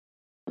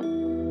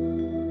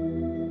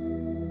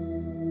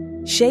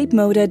Shape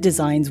Moda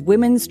designs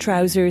women's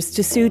trousers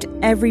to suit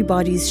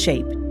everybody's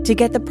shape to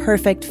get the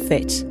perfect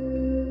fit.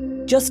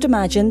 Just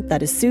imagine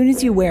that as soon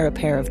as you wear a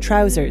pair of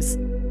trousers,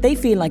 they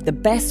feel like the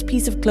best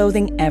piece of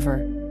clothing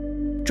ever.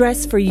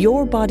 Dress for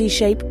your body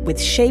shape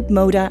with Shape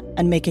Moda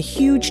and make a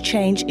huge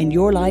change in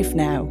your life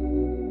now.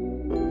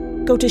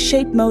 Go to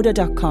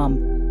shapemoda.com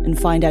and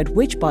find out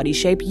which body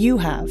shape you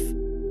have.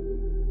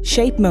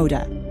 Shape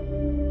Moda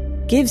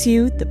gives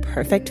you the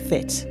perfect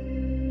fit.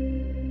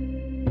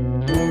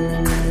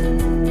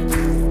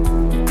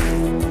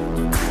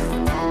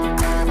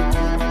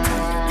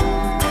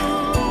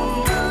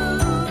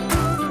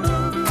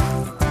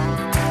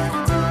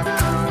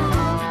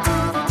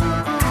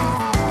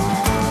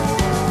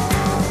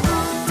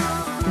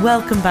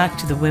 Welcome back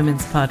to the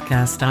Women's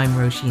Podcast. I'm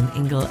Roisin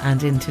Ingle,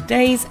 and in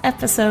today's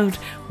episode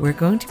we're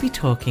going to be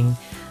talking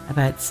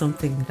about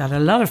something that a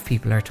lot of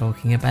people are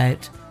talking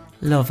about,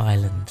 Love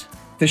Island.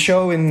 The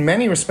show in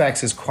many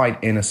respects is quite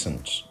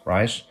innocent,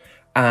 right?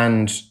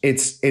 And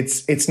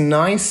it's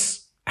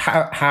nice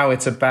how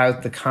it's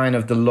about the kind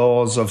of the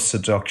laws of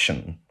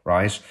seduction,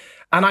 right?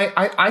 And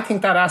I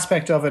think that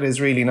aspect of it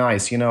is really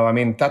nice. You know, I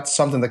mean, that's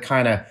something that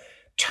kind of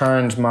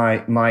turned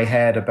my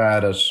head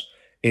about it,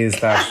 is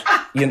that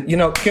you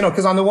know,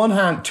 because on the one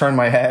hand, turn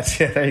my head.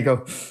 Yeah, there you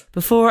go.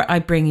 Before I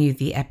bring you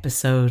the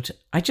episode,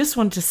 I just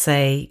want to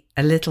say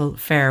a little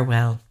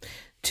farewell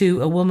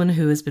to a woman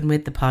who has been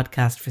with the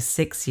podcast for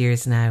 6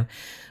 years now,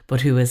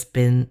 but who is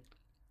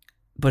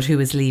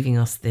leaving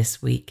us this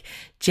week.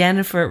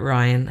 Jennifer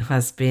Ryan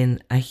has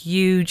been a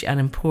huge and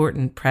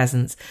important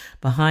presence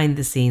behind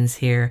the scenes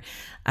here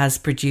as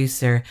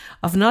producer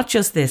of not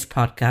just this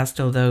podcast,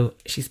 although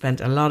she spent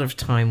a lot of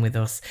time with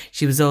us.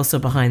 She was also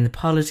behind the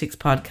Politics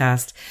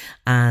podcast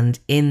and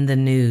In the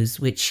News,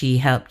 which she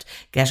helped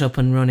get up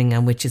and running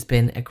and which has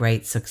been a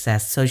great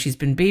success. So she's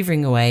been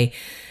beavering away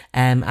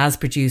as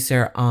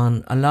producer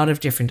on a lot of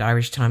different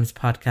Irish Times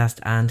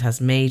podcasts and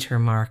has made her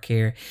mark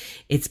here.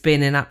 It's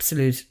been an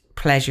absolute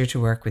pleasure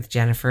to work with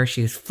Jennifer.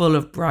 She was full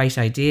of bright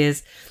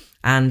ideas,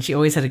 and she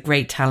always had a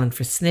great talent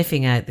for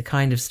sniffing out the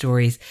kind of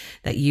stories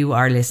that you,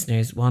 our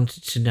listeners,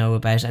 wanted to know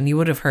about. And you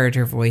would have heard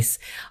her voice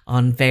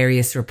on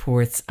various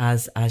reports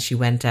as she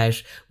went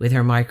out with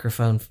her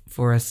microphone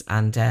for us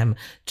and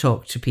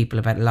talked to people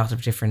about a lot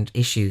of different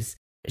issues.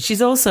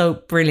 She's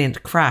also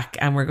brilliant crack,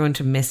 and we're going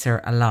to miss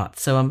her a lot.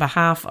 So on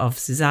behalf of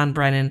Suzanne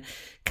Brennan,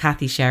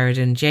 Kathy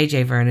Sheridan,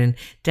 JJ Vernon,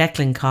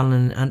 Declan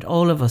Conlon, and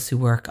all of us who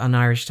work on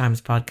Irish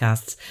Times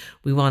podcasts,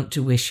 we want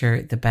to wish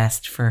her the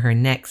best for her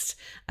next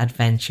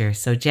adventure.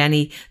 So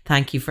Jenny,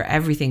 thank you for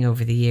everything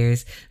over the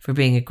years, for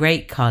being a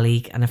great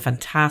colleague and a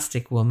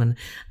fantastic woman,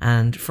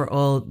 and for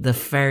all the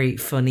very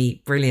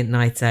funny, brilliant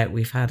nights out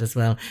we've had as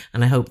well.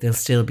 And I hope there'll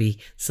still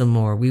be some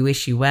more. We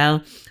wish you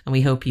well, and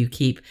we hope you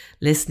keep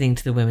listening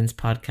to the Women's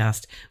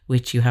Podcast,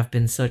 which you have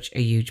been such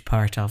a huge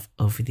part of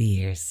over the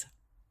years.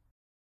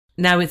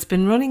 Now, it's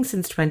been running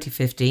since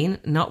 2015,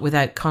 not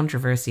without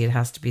controversy, it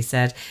has to be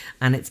said,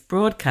 and it's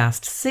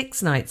broadcast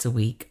 6 nights a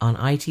week on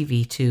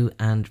ITV2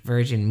 and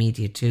Virgin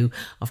Media 2.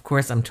 Of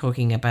course, I'm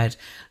talking about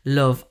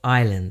Love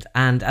Island.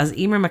 And as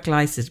Emer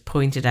McLysaght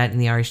pointed out in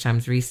the Irish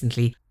Times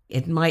recently,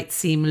 it might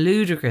seem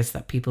ludicrous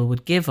that people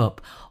would give up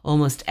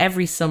almost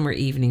every summer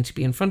evening to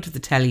be in front of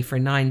the telly for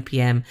 9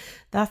 p.m.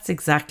 That's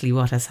exactly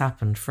what has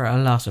happened for a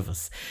lot of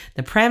us.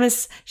 The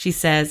premise, she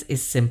says,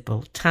 is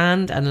simple.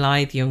 Tanned and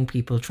lithe young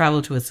people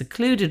travel to a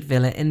secluded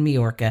villa in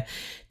Majorca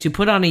to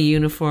put on a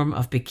uniform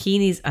of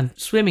bikinis and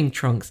swimming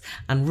trunks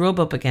and rub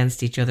up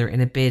against each other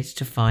in a bid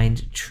to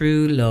find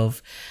true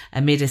love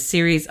amid a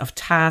series of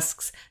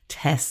tasks,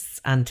 tests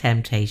and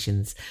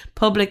temptations.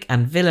 Public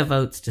and villa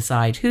votes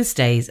decide who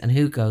stays and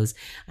who goes,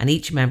 and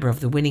each member of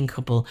the winning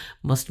couple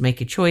must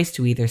make a choice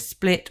to either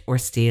split or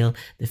steal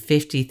the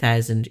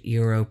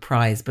 €50,000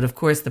 prize. But of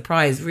course, the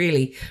prize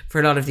really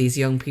for a lot of these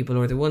young people,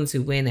 or the ones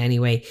who win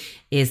anyway,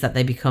 is that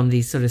they become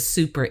these sort of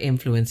super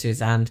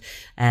influencers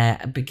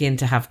and begin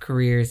to have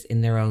careers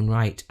in their own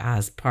right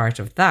as part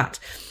of that.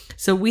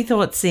 So we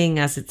thought, seeing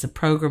as it's a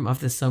programme of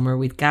the summer,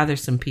 we'd gather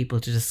some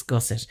people to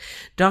discuss it.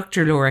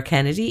 Dr. Laura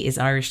Kennedy is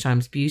Irish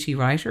Times beauty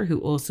writer who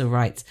also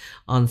writes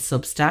on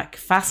Substack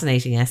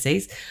fascinating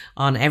essays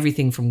on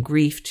everything from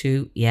grief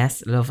to,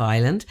 yes, Love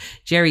Island.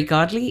 Jerry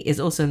Godley is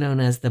also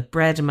known as the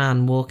Bread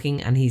Man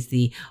Walking, and he's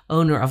the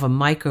owner of a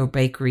micro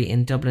bakery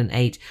in Dublin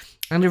 8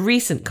 and a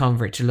recent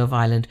convert to Love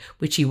Island,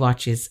 which he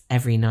watches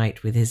every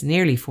night with his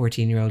nearly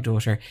 14-year-old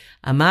daughter,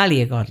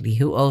 Amalia Godley,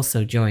 who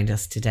also joined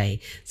us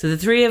today. So the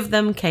three of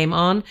them came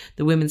on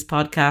the Women's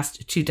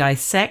Podcast to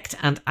dissect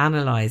and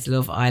analyse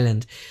Love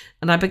Island.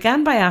 And I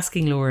began by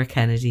asking Laura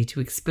Kennedy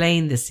to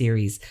explain the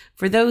series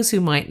for those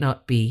who might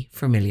not be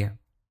familiar.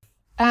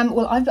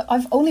 Well,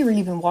 I've only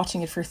really been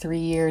watching it for 3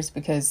 years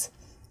because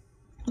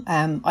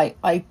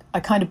I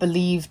kind of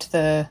believed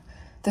the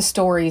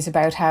stories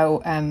about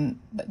how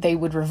they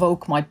would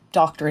revoke my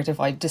doctorate if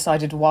I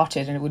decided to watch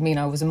it, and it would mean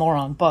I was a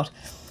moron. But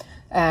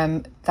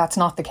that's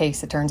not the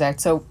case, it turns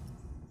out. So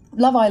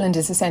Love Island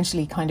is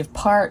essentially kind of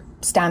part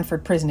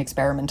Stanford prison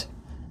experiment,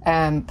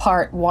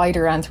 part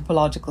wider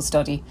anthropological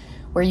study,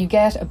 where you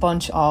get a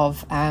bunch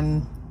of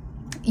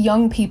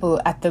young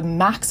people at the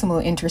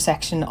maximal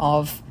intersection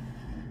of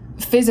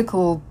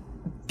physical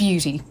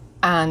beauty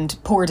and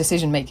poor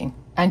decision making,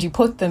 and you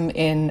put them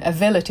in a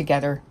villa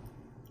together,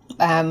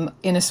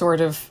 in a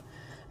sort of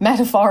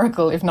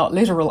metaphorical, if not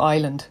literal,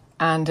 island,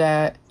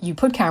 and you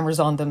put cameras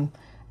on them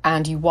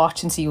and you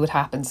watch and see what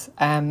happens.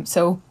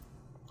 So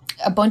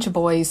a bunch of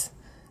boys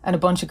and a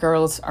bunch of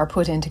girls are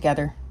put in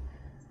together,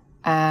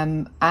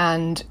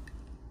 and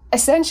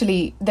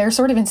essentially they're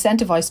sort of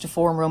incentivized to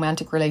form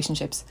romantic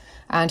relationships,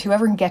 and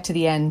whoever can get to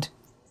the end,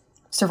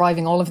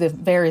 surviving all of the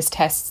various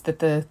tests that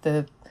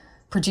the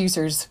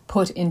producers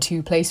put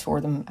into place for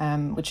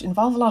them, which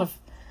involve a lot of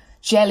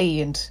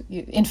jelly and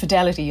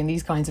infidelity and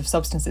these kinds of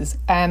substances.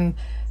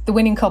 The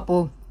winning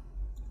couple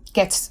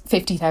gets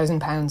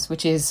 £50,000,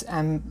 which is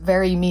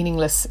very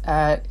meaningless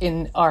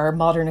in our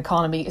modern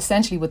economy.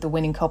 Essentially what the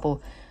winning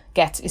couple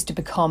gets is to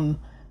become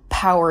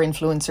power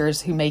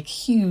influencers who make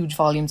huge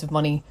volumes of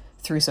money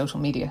through social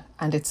media,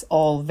 and it's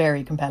all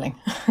very compelling.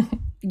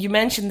 You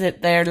mentioned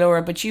it there,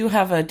 Laura, but you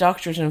have a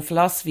doctorate in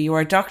philosophy. You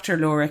are Dr.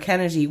 Laura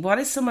Kennedy. What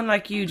is someone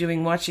like you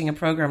doing watching a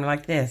programme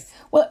like this?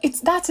 Well,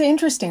 that's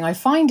interesting. I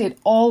find it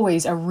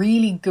always a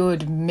really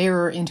good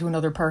mirror into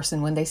another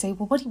person when they say,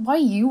 well, why are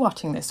you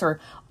watching this?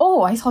 Or,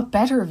 oh, I thought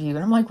better of you.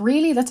 And I'm like,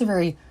 really? That's a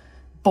very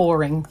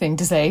boring thing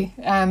to say.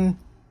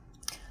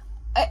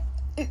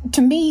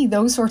 To me,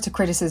 those sorts of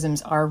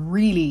criticisms are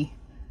really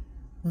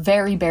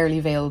very barely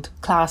veiled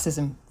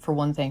classism, for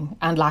one thing,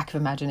 and lack of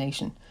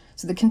imagination.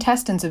 So the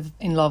contestants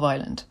in Love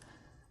Island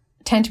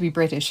tend to be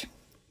British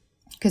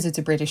because it's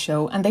a British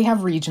show, and they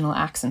have regional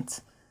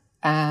accents.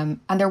 And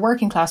they're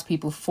working class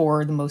people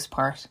for the most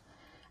part.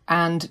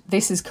 And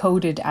this is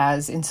coded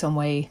as, in some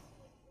way,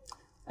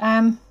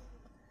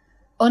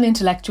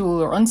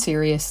 unintellectual or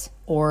unserious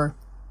or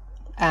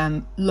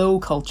low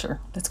culture,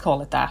 let's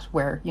call it that,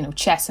 where,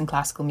 chess and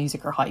classical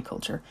music are high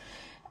culture.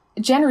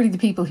 Generally, the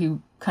people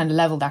who kind of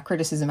level that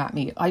criticism at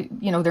me,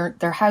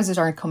 their houses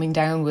aren't coming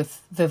down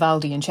with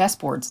Vivaldi and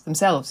chessboards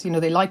themselves.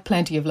 They like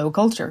plenty of low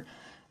culture.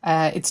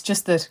 It's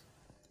just that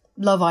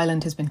Love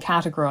Island has been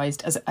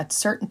categorised as a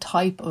certain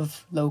type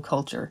of low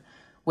culture,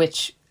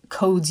 which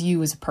codes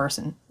you as a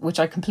person, which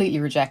I completely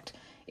reject.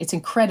 It's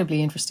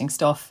incredibly interesting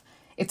stuff.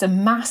 It's a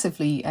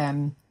massively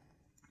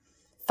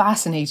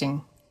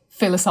fascinating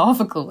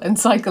philosophical and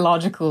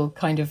psychological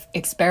kind of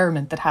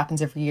experiment that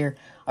happens every year.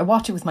 I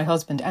watch it with my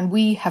husband, and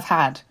we have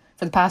had,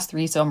 for the past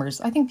 3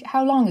 summers, I think,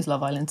 how long is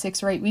Love Island?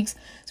 6 or 8 weeks?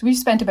 So we've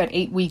spent about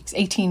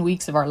 18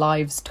 weeks of our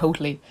lives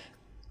totally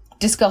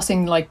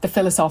discussing like the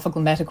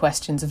philosophical meta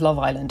questions of Love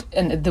Island.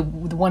 And the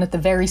one at the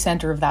very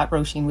centre of that,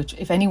 Roisin, which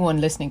if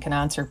anyone listening can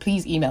answer,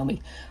 please email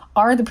me.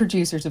 Are the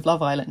producers of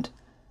Love Island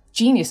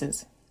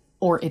geniuses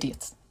or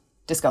idiots?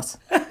 Discuss.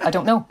 I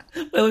don't know.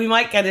 Well, we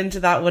might get into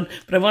that one,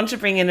 but I want to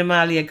bring in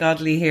Amalia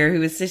Godley here,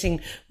 who is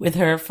sitting with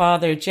her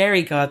father,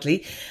 Jerry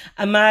Godley.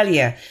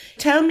 Amalia,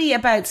 tell me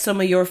about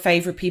some of your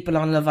favourite people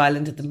on Love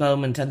Island at the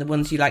moment and the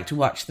ones you like to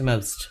watch the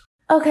most.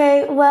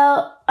 Okay,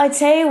 well, I'd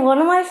say one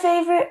of my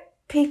favourite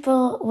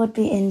people would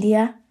be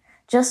India,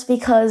 just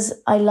because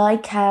I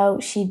like how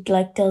she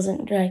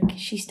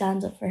she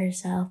stands up for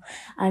herself,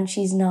 and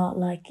she's not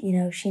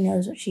she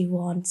knows what she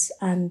wants,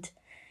 and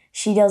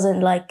she doesn't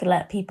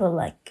let people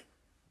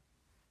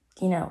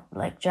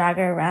drag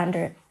her around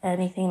or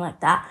anything like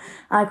that.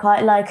 I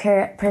quite like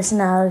her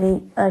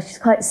personality. She's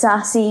quite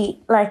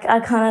sassy. I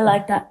kind of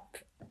like that.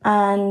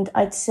 And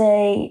I'd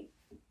say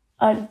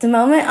at the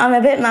moment I'm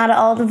a bit mad at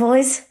all the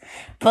boys,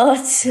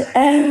 but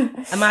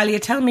Amalia,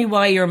 tell me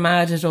why you're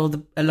mad at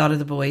a lot of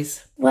the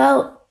boys.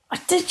 Well, I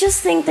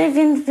just think they've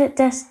been a bit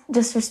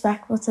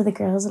disrespectful to the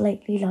girls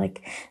lately,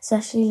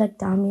 especially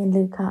Dami and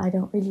Luca. I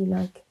don't really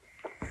like.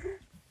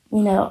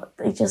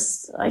 I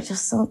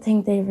just don't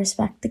think they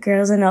respect the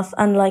girls enough,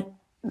 and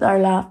they're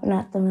laughing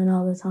at them and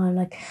all the time.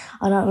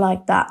 I don't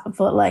like that,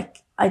 but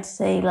I'd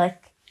say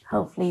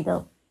hopefully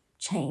they'll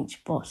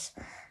change. But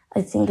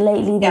I think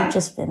lately they've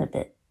just been a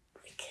bit.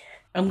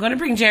 I'm going to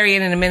bring Jerry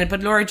in a minute,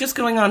 but Laura, just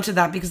going on to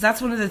that, because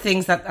that's one of the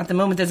things that at the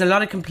moment there's a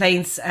lot of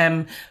complaints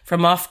from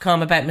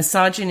Ofcom about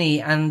misogyny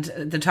and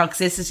the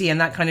toxicity and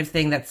that kind of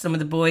thing, that some of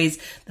the boys,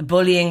 the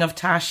bullying of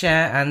Tasha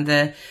and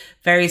the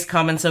various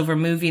comments over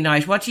movie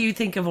night. What do you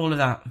think of all of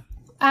that?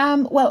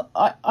 Well,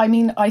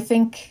 I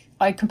think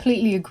I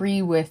completely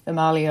agree with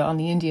Amalia on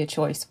the India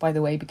choice, by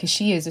the way, because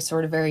she is a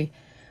sort of very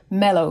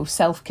mellow,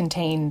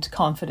 self-contained,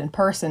 confident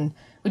person,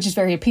 which is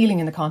very appealing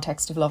in the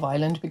context of Love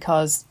Island,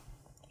 because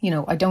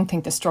I don't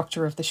think the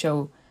structure of the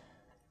show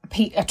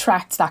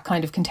attracts that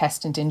kind of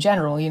contestant in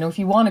general. If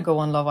you want to go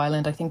on Love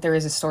Island, I think there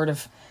is a sort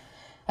of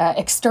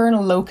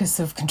external locus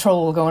of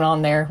control going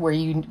on there where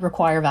you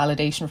require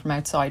validation from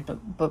outside,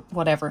 but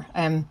whatever.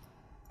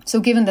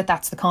 So given that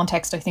that's the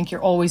context, I think you're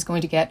always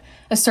going to get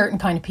a certain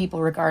kind of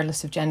people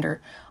regardless of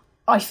gender.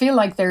 I feel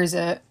like there's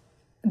a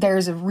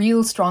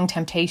real strong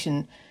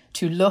temptation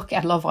to look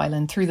at Love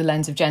Island through the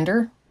lens of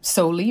gender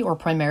solely or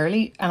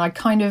primarily, and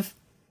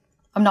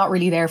I'm not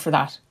really there for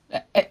that.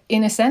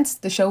 In a sense,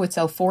 the show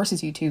itself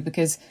forces you to,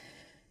 because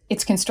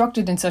it's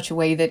constructed in such a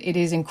way that it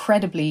is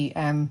incredibly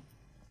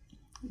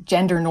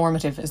gender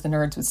normative, as the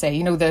nerds would say.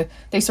 You know,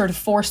 they sort of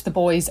force the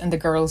boys and the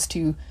girls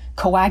to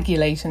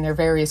coagulate in their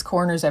various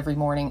corners every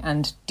morning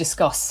and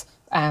discuss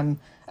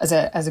as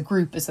a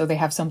group, as though they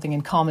have something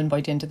in common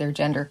by dint of their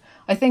gender.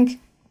 I think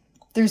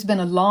there's been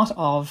a lot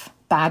of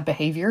bad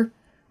behaviour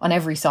on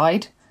every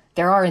side.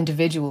 There are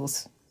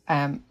individuals,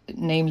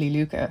 namely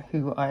Luca,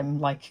 who I'm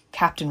like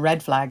Captain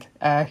Red Flag,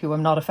 who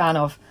I'm not a fan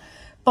of.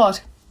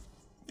 But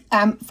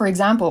for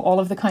example,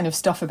 all of the kind of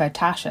stuff about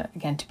Tasha,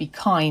 again, to be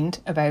kind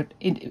about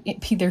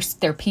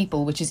they're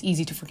people, which is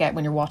easy to forget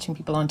when you're watching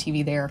people on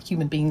TV. They are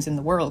human beings in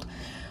the world.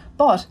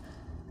 But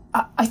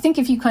I think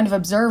if you kind of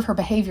observe her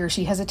behaviour,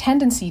 she has a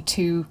tendency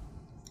to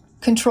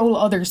control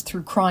others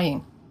through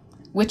crying,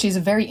 which is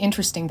a very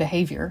interesting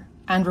behaviour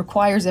and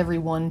requires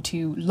everyone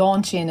to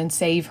launch in and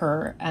save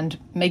her and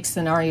make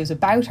scenarios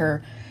about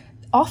her,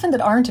 often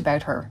that aren't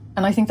about her.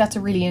 And I think that's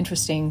a really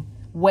interesting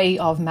way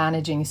of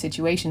managing a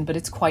situation, but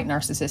it's quite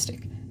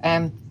narcissistic.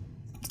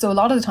 So a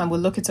lot of the time we'll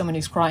look at someone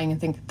who's crying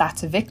and think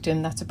that's a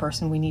victim, that's a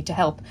person we need to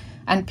help.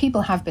 And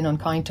people have been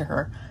unkind to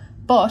her.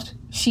 But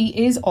she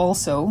is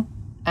also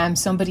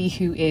somebody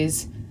who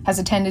has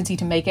a tendency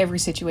to make every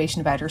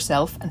situation about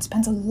herself and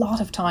spends a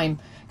lot of time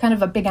kind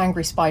of a big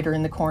angry spider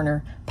in the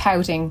corner,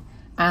 pouting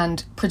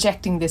and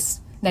projecting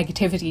this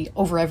negativity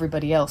over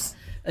everybody else.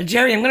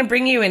 Jerry, I'm going to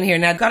bring you in here.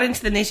 Now, I got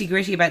into the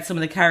nitty-gritty about some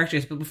of the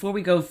characters, but before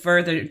we go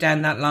further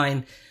down that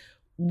line,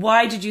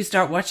 why did you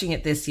start watching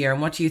it this year, and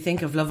what do you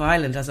think of Love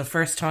Island as a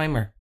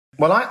first-timer?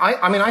 Well,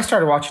 I mean, I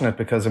started watching it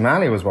because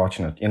Amalia was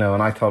watching it, you know,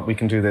 and I thought we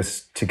can do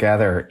this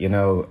together, you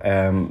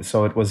know.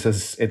 So it was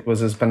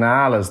as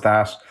banal as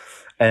that.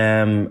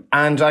 And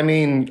I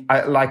mean,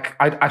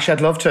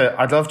 I'd love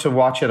to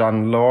watch it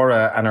on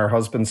Laura and her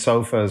husband's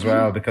sofa as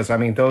well, because I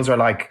mean, those are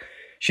like,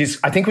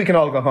 I think we can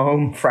all go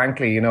home,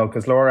 frankly, you know,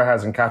 because Laura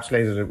has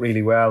encapsulated it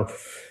really well.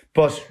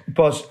 But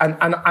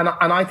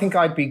I think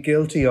I'd be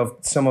guilty of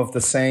some of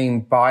the same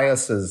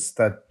biases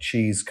that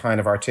she's kind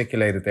of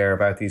articulated there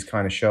about these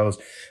kind of shows.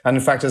 And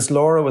in fact, as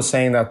Laura was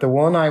saying that, the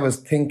one I was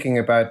thinking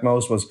about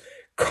most was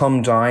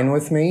Come Dine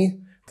With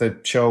Me, the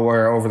show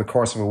where over the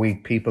course of a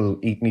week, people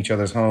eat in each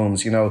other's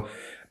homes, you know.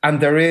 And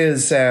there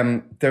is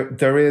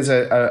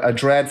a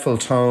dreadful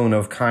tone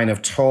of kind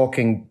of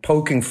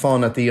poking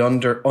fun at the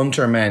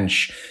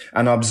untermensch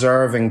and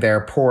observing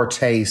their poor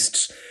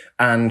taste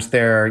and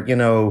their, you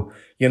know,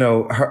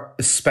 her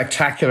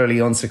spectacularly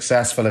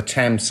unsuccessful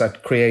attempts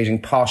at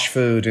creating posh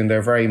food in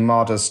their very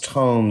modest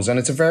homes. And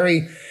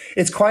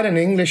it's quite an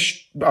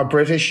English or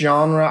British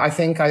genre. I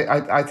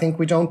think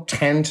we don't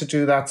tend to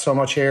do that so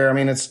much here. I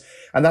mean,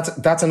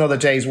 that's another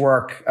day's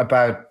work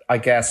about, I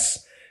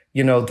guess,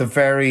 you know,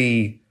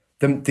 the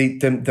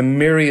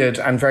myriad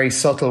and very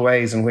subtle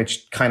ways in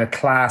which kind of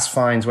class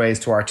finds ways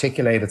to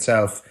articulate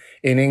itself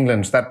in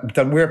England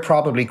that we're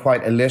probably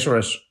quite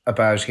illiterate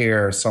about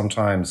here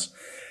sometimes.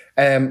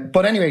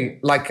 But anyway,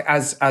 like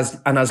as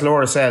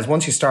Laura says,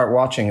 once you start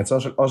watching, it's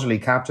utterly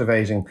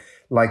captivating.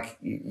 Like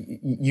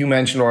you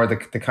mentioned, Laura,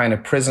 the kind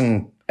of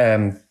prison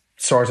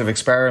sort of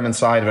experiment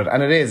side of it,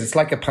 and it's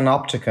like a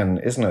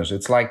panopticon, isn't it?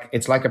 It's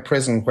like a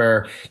prison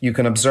where you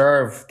can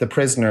observe the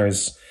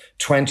prisoners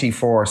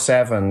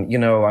 24/7. You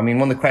know, I mean,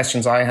 one of the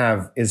questions I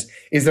have is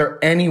there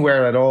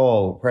anywhere at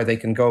all where they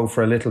can go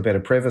for a little bit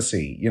of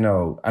privacy? You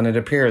know, and it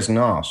appears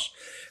not.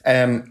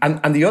 And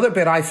the other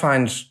bit I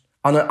find,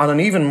 on an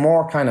even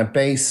more kind of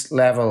base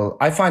level,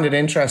 I find it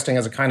interesting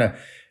as a kind of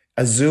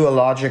a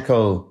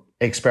zoological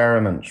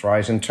experiment,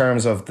 right? In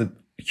terms of the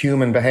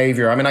human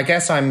behavior. I mean, I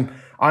guess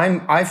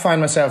I find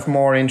myself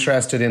more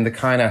interested in the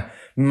kind of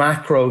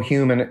macro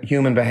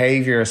human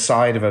behavior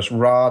side of it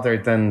rather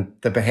than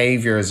the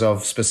behaviors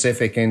of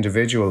specific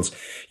individuals.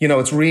 You know,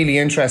 it's really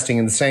interesting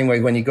in the same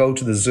way when you go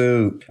to the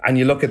zoo and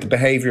you look at the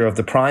behavior of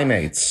the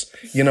primates,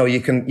 you know,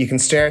 you can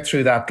stare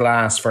through that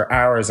glass for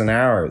hours and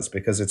hours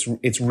because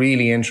it's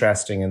really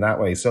interesting in that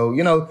way. So,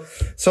 you know,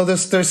 so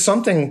there's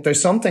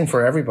something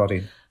for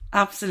everybody.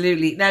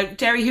 Absolutely. Now,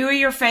 Derry, who are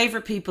your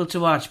favourite people to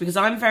watch? Because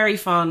I'm very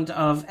fond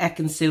of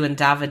Ekin-Su and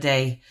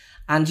Davide.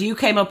 And you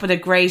came up with a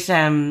great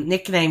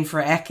nickname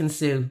for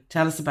Ekin-Su.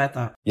 Tell us about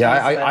that. Yeah,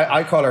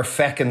 I call her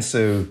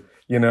Feckin-Su,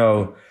 you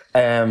know.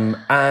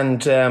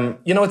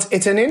 You know,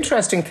 it's an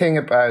interesting thing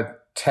about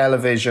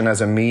television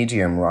as a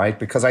medium, right?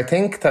 Because I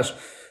think that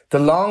the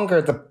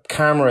longer the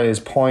camera is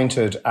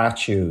pointed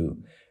at you,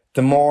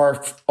 the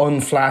more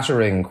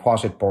unflattering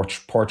what it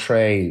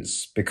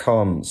portrays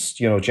becomes,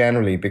 you know,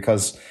 generally,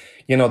 because,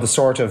 you know, the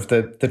sort of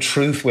the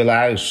truth will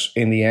out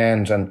in the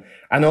end.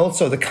 And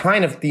also the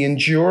kind of the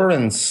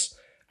endurance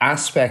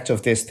aspect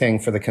of this thing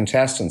for the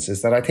contestants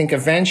is that I think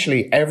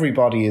eventually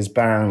everybody is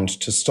bound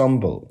to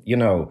stumble, you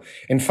know.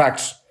 In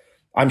fact,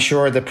 I'm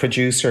sure the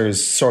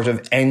producers sort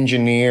of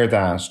engineer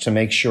that to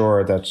make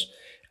sure that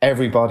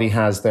everybody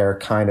has their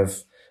kind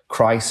of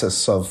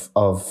crisis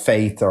of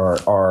faith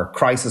or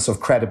crisis of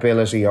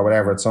credibility or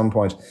whatever at some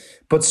point.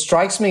 But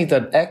strikes me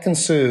that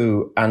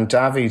Ekin-Su and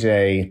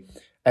Davide,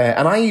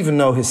 and I even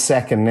know his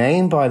second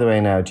name, by the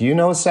way, now. Do you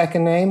know his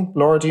second name?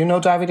 Laura, do you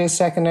know Davide's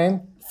second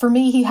name? For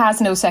me, he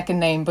has no second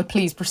name, but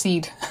please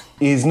proceed.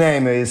 His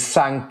name is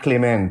San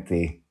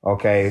Clemente.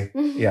 Okay,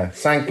 yeah,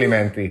 San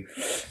Clemente.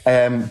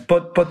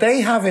 But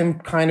they have him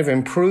kind of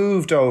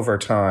improved over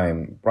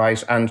time,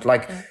 right? And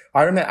like,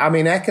 I remember, I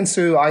mean,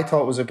 Ekin-Su, I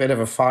thought was a bit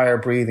of a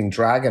fire-breathing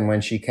dragon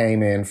when she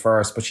came in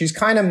first, but she's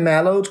kind of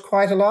mellowed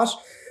quite a lot.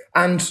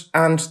 And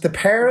the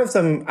pair of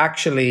them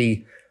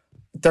actually,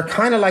 they're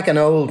kind of like an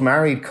old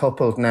married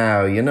couple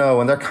now, you know,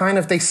 and they're kind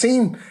of, they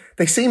seem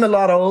a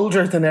lot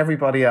older than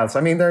everybody else.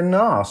 I mean, they're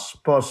not,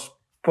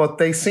 but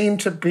they seem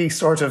to be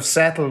sort of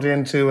settled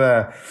into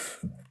a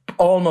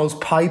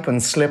almost pipe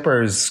and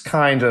slippers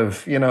kind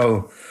of, you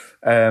know.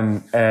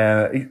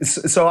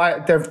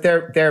 So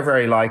they're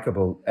very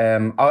likable.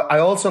 I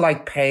also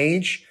like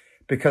Paige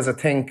because I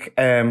think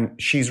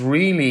she's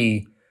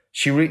really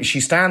she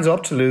stands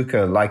up to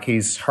Luca like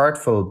he's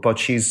hurtful, but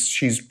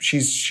she's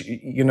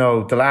you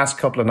know, the last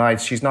couple of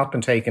nights she's not been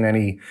taking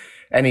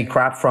any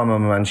crap from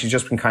him, and she's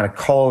just been kind of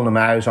calling him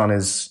out on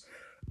his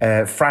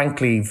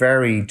frankly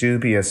very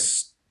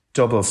dubious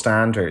double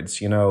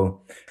standards, you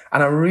know.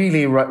 And I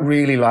really,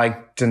 really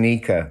like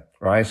Danica,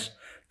 right?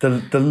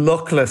 The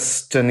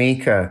luckless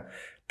Danica,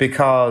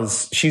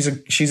 because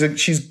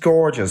she's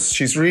gorgeous.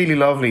 She's really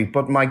lovely.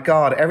 But my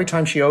God, every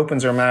time she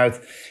opens her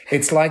mouth,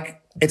 it's like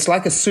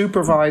a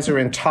supervisor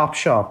in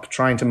Topshop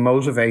trying to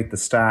motivate the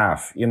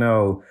staff, you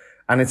know.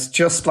 And it's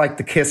just like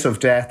the kiss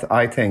of death,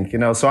 I think, you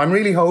know. So I'm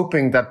really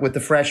hoping that with the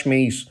fresh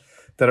meat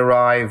that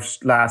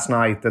arrived last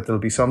night, that there'll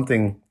be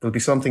something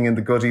in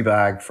the goodie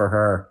bag for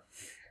her.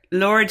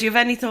 Laura, do you have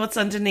any thoughts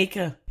on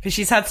Danica? Because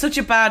she's had such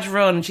a bad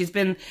run. She's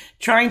been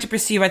trying to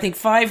pursue, I think,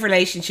 5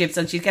 relationships,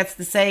 and she gets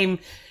the same,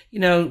 you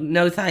know,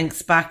 no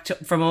thanks back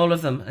from all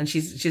of them. And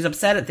she's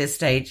upset at this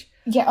stage.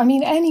 Yeah, I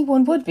mean,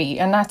 anyone would be,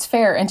 and that's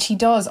fair. And she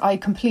does. I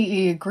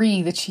completely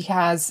agree that she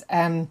has,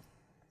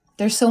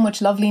 there's so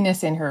much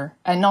loveliness in her.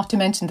 And not to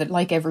mention that,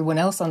 like everyone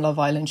else on Love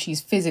Island,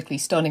 she's physically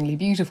stunningly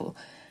beautiful.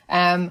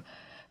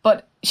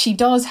 But she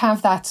does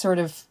have that sort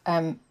of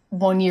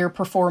 1-year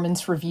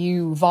performance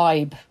review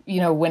vibe, you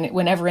know,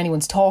 whenever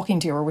anyone's talking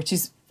to her, which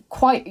is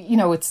quite, you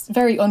know, it's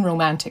very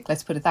unromantic,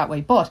 let's put it that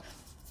way. But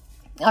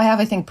I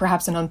have, I think,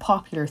 perhaps an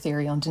unpopular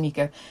theory on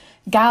Danica.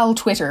 Gal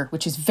Twitter,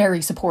 which is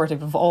very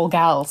supportive of all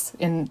gals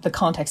in the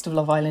context of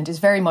Love Island, is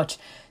very much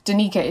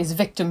Danica is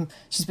victim.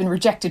 She's been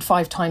rejected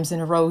 5 times in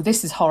a row.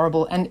 This is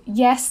horrible. And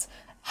yes,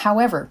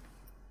 however,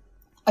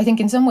 I think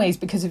in some ways,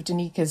 because of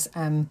Danica's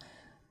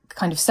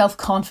kind of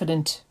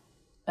self-confident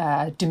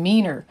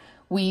demeanour,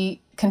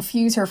 we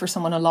confuse her for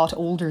someone a lot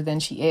older than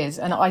she is.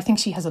 And I think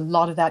she has a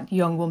lot of that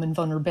young woman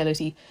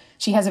vulnerability.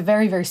 She has a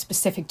very, very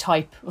specific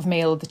type of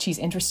male that she's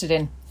interested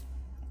in.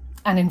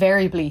 And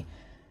invariably,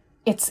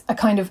 it's a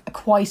kind of a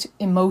quite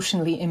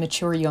emotionally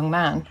immature young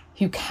man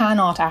who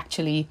cannot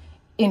actually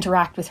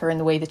interact with her in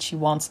the way that she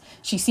wants.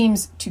 She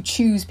seems to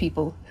choose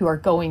people who are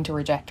going to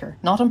reject her,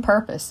 not on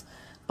purpose.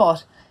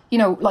 But, you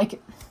know,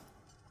 like,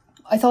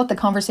 I thought the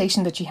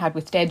conversation that she had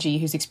with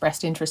Deji, who's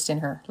expressed interest in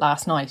her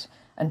last night,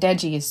 and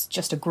Deji is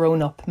just a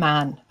grown-up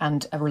man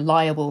and a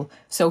reliable,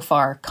 so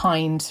far,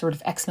 kind, sort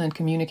of excellent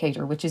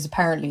communicator, which is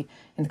apparently,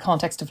 in the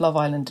context of Love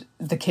Island,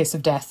 the kiss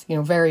of death, you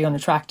know, very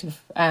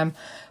unattractive.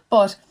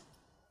 But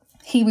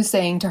he was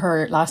saying to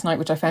her last night,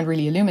 which I found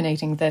really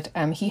illuminating, that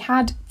he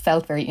had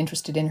felt very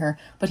interested in her,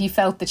 but he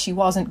felt that she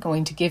wasn't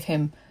going to give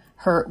him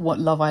her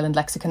Love Island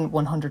lexicon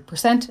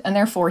 100%, and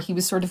therefore he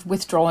was sort of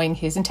withdrawing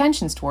his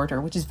intentions toward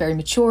her, which is very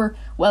mature,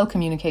 well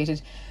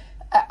communicated.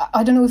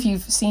 I don't know if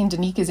you've seen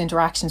Danica's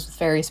interactions with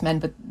various men,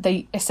 but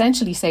they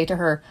essentially say to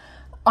her,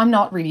 I'm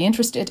not really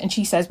interested. And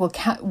she says, well,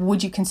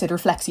 would you consider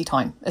flexi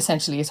time?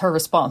 Essentially is her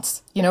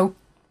response. You know,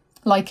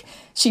 like,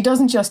 she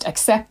doesn't just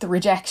accept the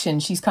rejection.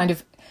 She's kind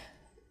of,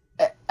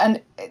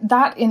 and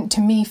that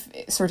to me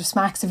sort of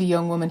smacks of a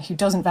young woman who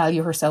doesn't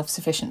value herself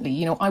sufficiently.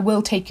 You know, I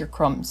will take your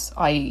crumbs.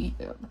 I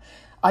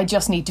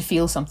just need to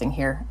feel something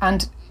here.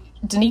 And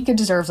Danica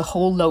deserves a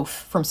whole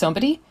loaf from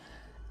somebody.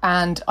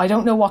 And I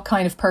don't know what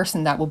kind of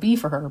person that will be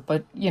for her,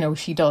 but, you know,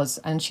 she does,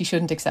 and she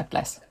shouldn't accept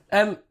less.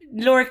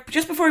 Laura,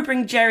 just before we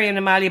bring Jerry and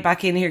Amalia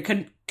back in here,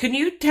 can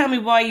you tell me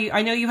why,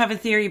 I know you have a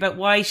theory about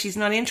why she's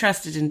not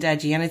interested in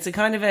Deji, and it's a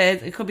kind of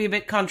it could be a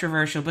bit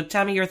controversial, but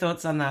tell me your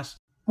thoughts on that.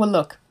 Well,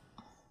 look,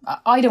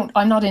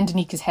 I'm not in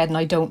Danica's head and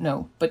I don't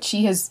know, but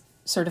she has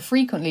sort of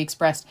frequently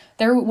expressed,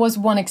 there was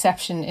one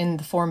exception in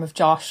the form of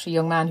Josh, a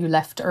young man who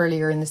left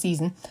earlier in the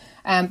season,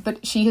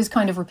 but she has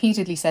kind of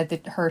repeatedly said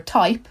that her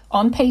type,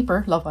 on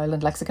paper, Love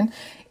Island lexicon,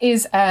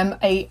 is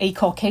a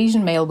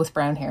Caucasian male with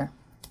brown hair.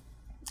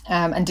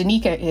 And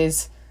Danica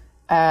is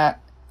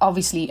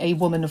obviously a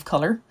woman of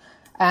colour,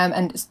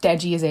 and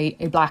Deji is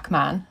a black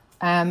man.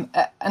 And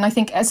I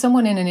think as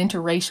someone in an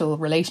interracial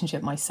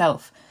relationship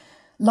myself,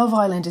 Love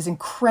Island is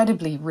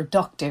incredibly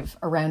reductive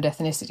around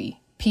ethnicity.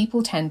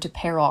 People tend to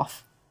pair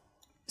off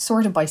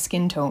sort of by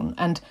skin tone,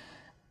 and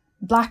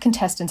black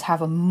contestants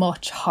have a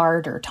much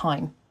harder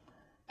time.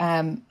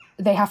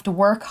 They have to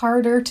work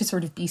harder to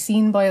sort of be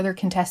seen by other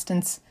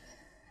contestants.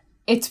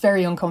 It's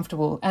very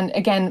uncomfortable. And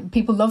again,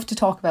 people love to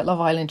talk about Love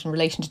Island in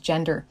relation to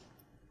gender.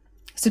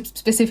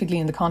 specifically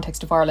in the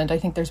context of Ireland. I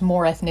think there's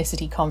more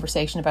ethnicity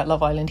conversation about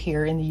Love Island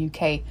here in the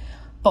UK,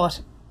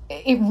 but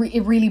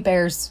it really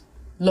bears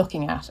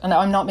looking at. And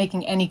I'm not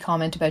making any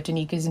comment about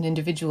Danica as an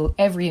individual.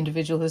 Every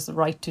individual has the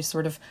right to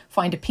sort of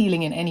find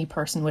appealing in any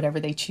person, whatever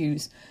they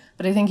choose.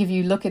 But I think if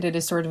you look at it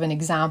as sort of an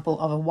example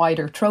of a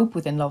wider trope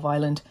within Love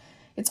Island,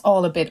 it's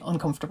all a bit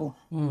uncomfortable.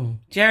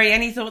 Jerry,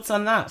 any thoughts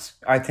on that?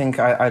 I think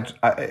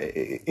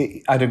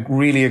I'd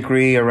really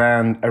agree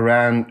around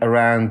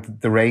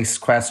the race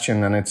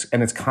question, and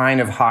it's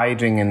kind of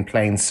hiding in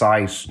plain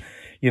sight.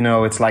 You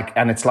know, it's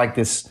like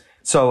this.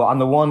 So on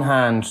the one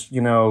hand,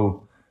 you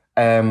know,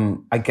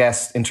 I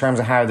guess in terms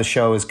of how the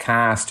show is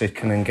cast, it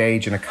can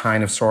engage in a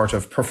kind of sort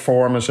of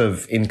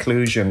performative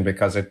inclusion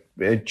because it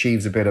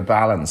achieves a bit of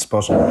balance.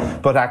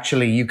 But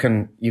actually you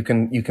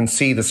can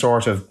see the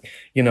sort of,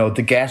 you know,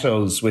 the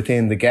ghettos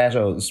within the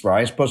ghettos,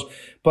 right?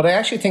 But I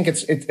actually think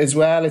it's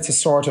a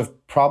sort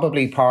of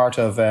probably part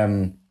of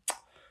a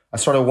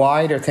sort of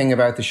wider thing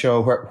about the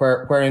show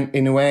where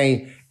in a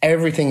way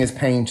everything is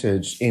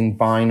painted in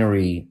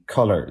binary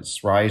colors,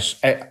 right?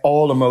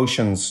 All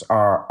emotions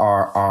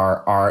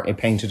are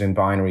painted in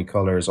binary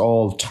colors,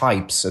 all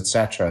types,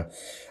 etc.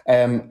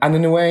 And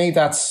in a way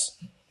that's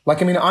like,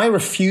 I mean, I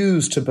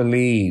refuse to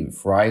believe,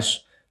 right,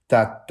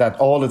 that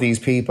all of these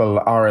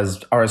people are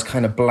as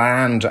kind of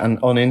bland and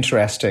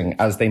uninteresting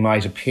as they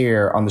might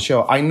appear on the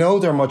show. I know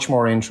they're much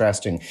more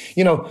interesting.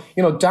 You know,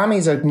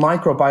 Dami's a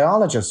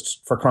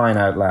microbiologist, for crying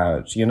out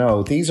loud. You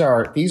know, these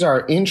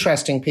are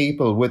interesting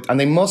people and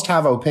they must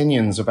have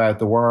opinions about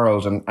the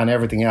world and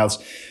everything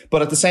else.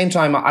 But at the same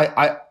time,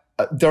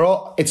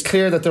 it's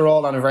clear that they're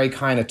all on a very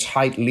kind of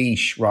tight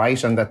leash,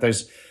 right? And that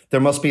there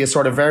must be a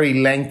sort of very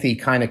lengthy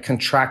kind of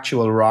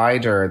contractual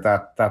rider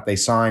that they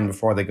sign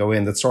before they go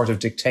in that sort of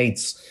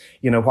dictates,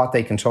 you know, what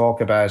they can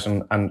talk about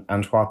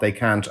and what they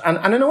can't.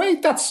 And in a way,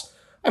 that's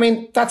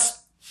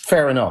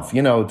fair enough.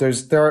 You know,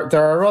 there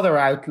are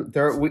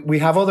other we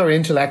have other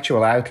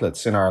intellectual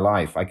outlets in our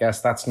life. I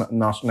guess that's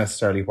not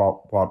necessarily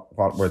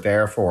what we're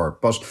there for.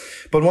 But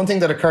one thing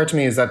that occurred to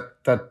me is that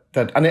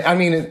and I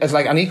mean, it's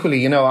like, and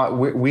equally, you know,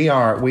 we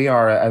are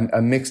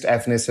a mixed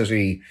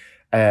ethnicity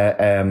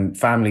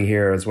family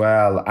here as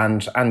well.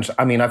 And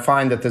I mean, I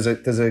find that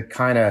there's a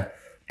kind of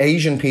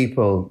Asian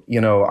people,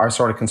 you know, are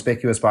sort of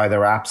conspicuous by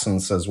their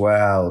absence as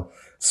well.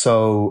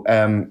 So,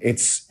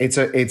 it's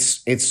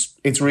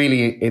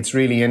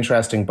really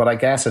interesting, but I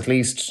guess at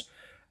least,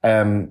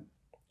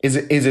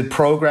 is it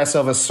progress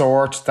of a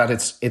sort that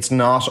it's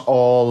not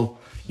all,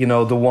 you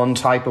know, the one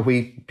type of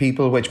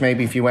people, which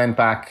maybe if you went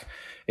back,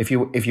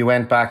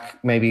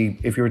 maybe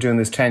if you were doing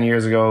this 10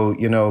 years ago,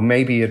 you know,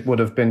 maybe it would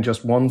have been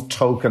just one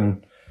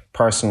token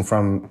person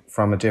from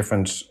a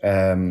different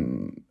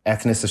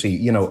ethnicity,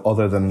 you know,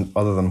 other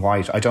than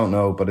white. I don't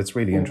know, but it's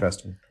really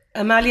interesting.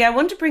 Amalia, I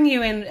want to bring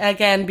you in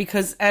again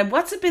because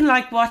what's it been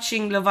like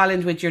watching Love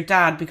Island with your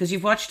dad? Because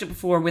you've watched it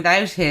before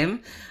without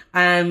him.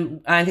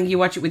 I think you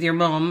watch it with your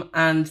mum,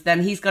 and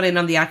then he's got in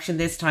on the action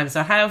this time.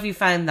 So how have you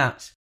found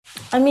that?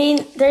 I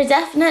mean, there's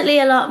definitely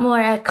a lot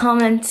more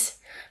comments.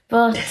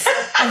 But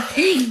I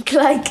think,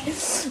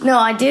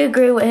 I do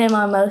agree with him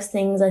on most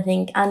things, I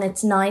think. And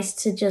it's nice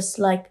to just,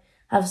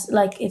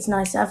 it's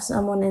nice to have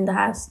someone in the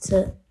house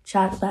to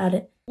chat about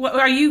it. Well,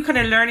 are you kind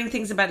of learning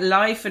things about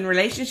life and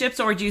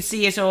relationships, or do you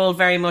see it all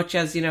very much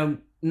as, you know,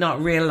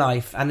 not real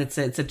life and it's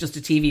just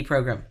a TV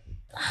program?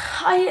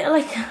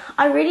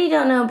 I really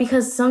don't know,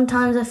 because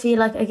sometimes I feel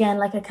like,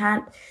 again, I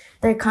can't...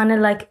 They're kind of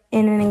like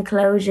in an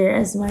enclosure,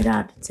 as my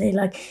dad would say.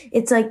 Like,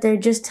 it's like they're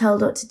just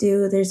told what to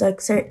do. There's like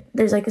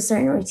a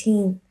certain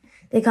routine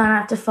they kind of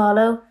have to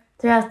follow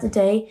throughout the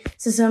day.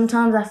 So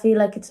sometimes I feel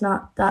like it's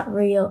not that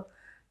real.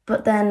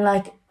 But then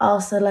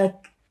also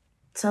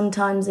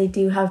sometimes they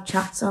do have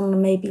chats on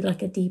maybe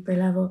like a deeper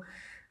level.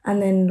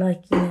 And then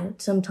you know,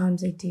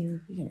 sometimes they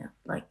do, you know,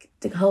 like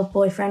the whole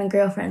boyfriend and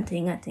girlfriend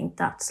thing. I think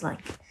that's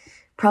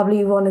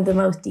probably one of the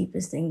most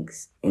deepest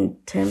things in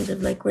terms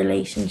of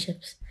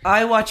relationships.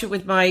 I watch it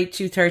with my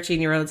 2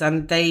 13-year-olds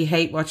and they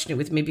hate watching it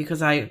with me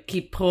because I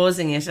keep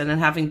pausing it and then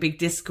having big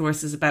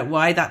discourses about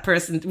why that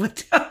person,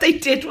 what they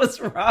did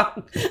was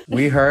wrong.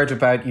 We heard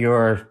about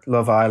your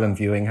Love Island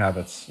viewing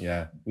habits.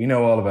 Yeah, we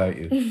know all about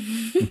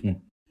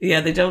you. Yeah,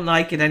 they don't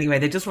like it anyway.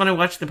 They just want to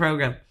watch the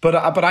program. But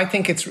I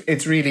think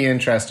it's really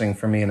interesting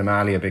for me and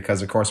Amalia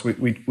because, of course,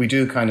 we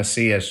do kind of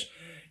see it,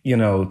 you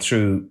know,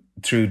 through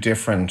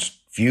different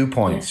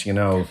viewpoints, you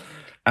know.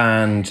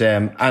 And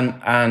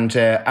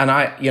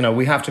I, you know,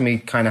 we have to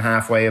meet kind of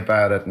halfway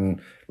about it.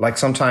 And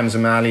sometimes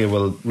Amalia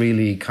will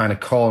really kind of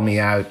call me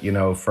out, you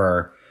know,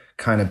 for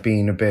kind of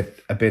being a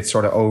bit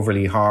sort of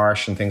overly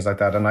harsh and things like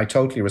that. And I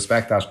totally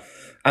respect that.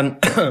 And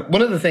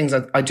one of the things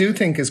that I do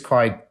think is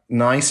quite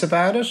nice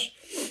about it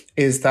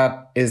is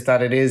that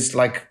it is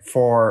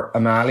for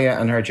Amalia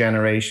and her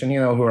generation,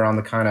 you know, who are on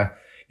the kind of,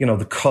 you know,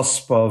 the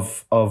cusp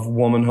of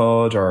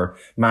womanhood or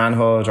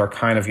manhood, or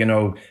kind of, you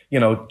know,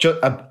 just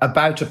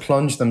about to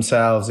plunge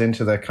themselves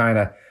into the kind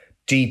of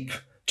deep,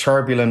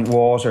 turbulent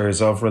waters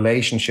of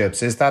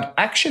relationships, is that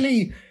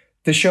actually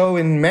the show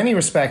in many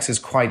respects is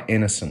quite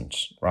innocent,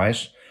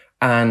 right?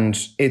 And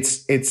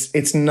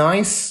it's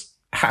nice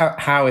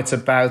how it's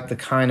about the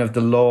kind of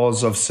the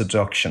laws of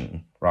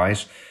seduction,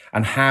 right?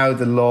 And how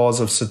the laws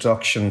of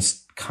seduction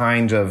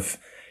kind of,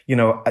 you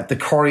know, the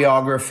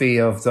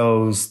choreography of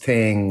those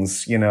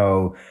things, you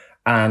know,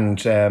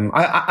 and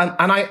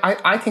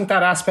I think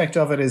that aspect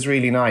of it is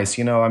really nice.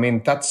 You know, I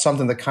mean, that's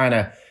something that kind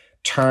of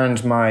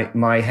turned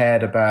my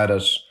head about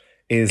it,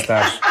 is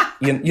that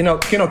you know,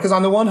 because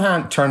on the one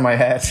hand, turn my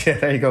head, yeah,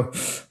 there you go.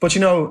 But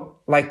you know,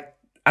 like,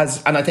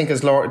 and I think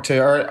as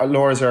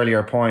Laura's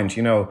earlier point,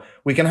 you know,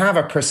 we can have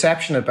a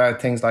perception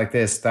about things like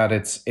this that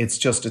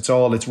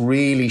it's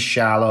really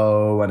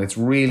shallow, and it's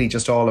really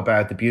just all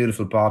about the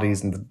beautiful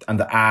bodies and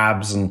the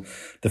abs and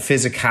the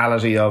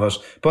physicality of it.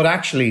 But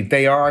actually,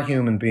 they are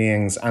human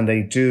beings, and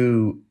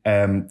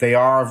they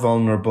are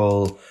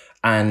vulnerable,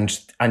 and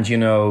you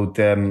know,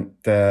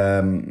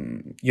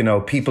 you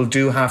know, people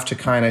do have to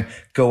kind of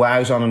go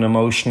out on an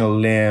emotional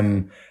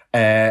limb.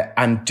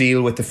 And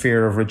deal with the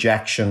fear of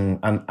rejection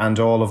and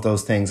all of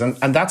those things.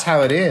 And that's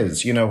how it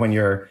is, you know, when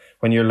you're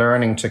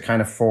learning to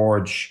kind of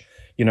forge,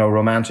 you know,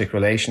 romantic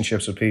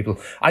relationships with people.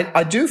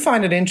 I do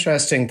find it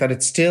interesting that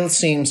it still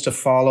seems to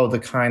follow the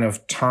kind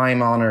of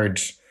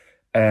time-honored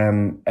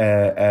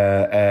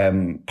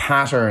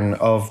pattern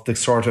of the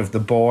sort of the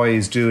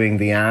boys doing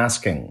the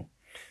asking.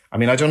 I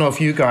mean, I don't know if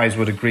you guys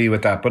would agree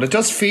with that, but it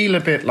does feel a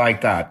bit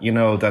like that, you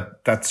know,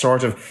 that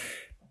sort of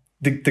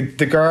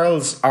the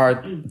girls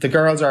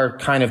are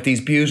kind of these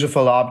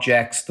beautiful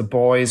objects. The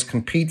boys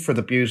compete for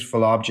the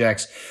beautiful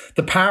objects.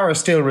 The power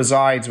still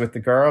resides with the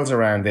girls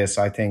around this,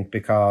 I think,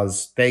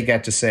 because they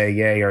get to say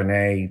yay or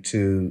nay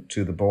to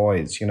the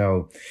boys, you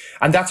know.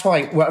 And that's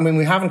why, well, I mean,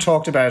 we haven't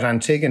talked about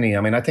Antigone.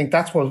 I mean, I think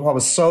that's what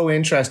was so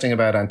interesting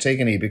about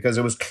Antigone, because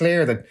it was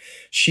clear that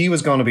she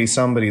was going to be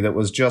somebody that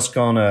was just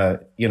going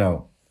to, you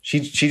know,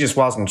 she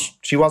wasn't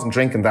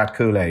drinking that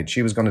Kool-Aid.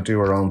 She was going to do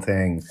her own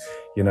thing,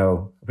 you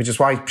know, which is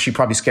why she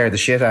probably scared the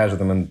shit out of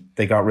them and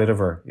they got rid of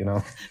her, you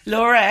know.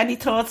 Laura, any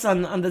thoughts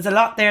on there's a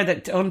lot there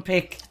to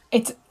unpick?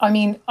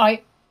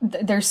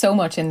 There's so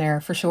much in there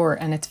for sure,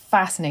 and it's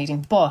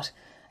fascinating, but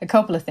a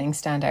couple of things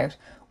stand out.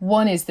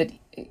 One is that,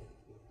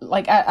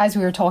 like, as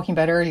we were talking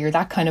about earlier,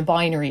 that kind of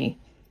binary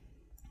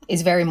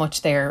is very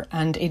much there,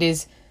 and it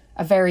is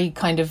a very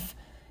kind of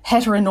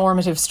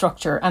heteronormative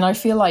structure. And I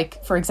feel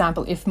like, for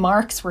example, if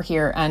Marx were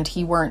here and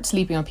he weren't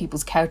sleeping on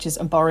people's couches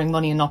and borrowing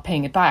money and not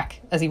paying it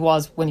back, as he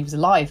was when he was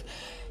alive,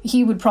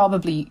 he would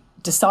probably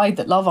decide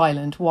that Love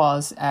Island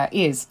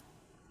is,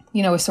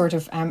 you know, a sort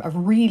of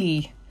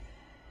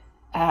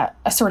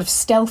a sort of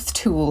stealth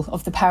tool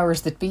of the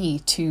powers that be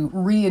to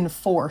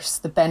reinforce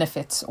the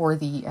benefits or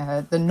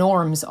the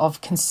norms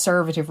of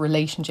conservative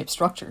relationship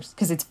structures,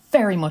 because it's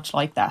very much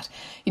like that.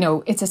 You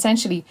know, it's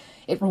essentially,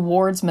 it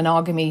rewards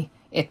monogamy,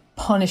 it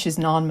punishes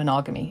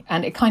non-monogamy,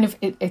 and it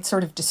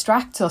sort of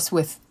distracts us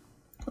with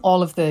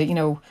all of the, you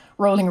know,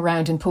 rolling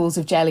around in pools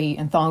of jelly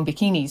and thong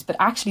bikinis. But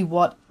actually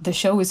what the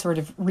show is sort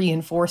of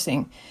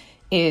reinforcing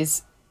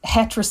is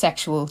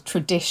heterosexual,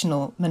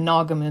 traditional,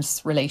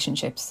 monogamous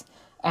relationships.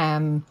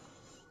 And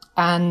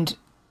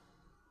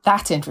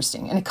that's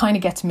interesting. And it kind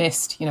of gets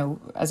missed, you know,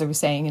 as I was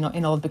saying, you know,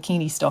 in all the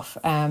bikini stuff,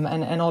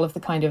 and all of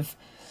the kind of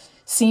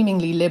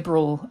seemingly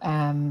liberal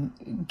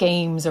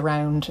games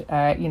around,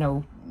 you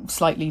know,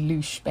 slightly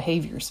louche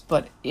behaviours.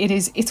 But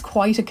it's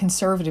quite a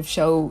conservative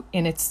show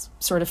in its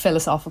sort of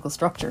philosophical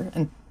structure,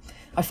 and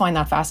I find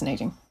that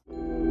fascinating.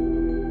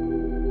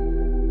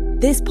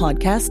 This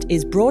podcast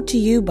is brought to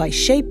you by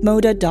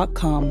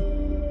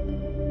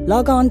ShapeModa.com.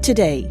 Log on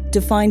today to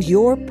find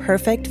your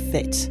perfect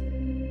fit.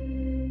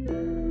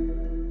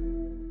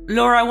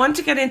 Laura, I want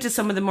to get into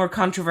some of the more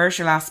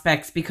controversial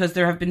aspects, because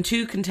there have been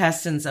two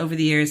contestants over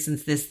the years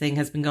since this thing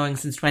has been going,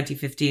 since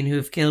 2015, who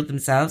have killed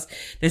themselves.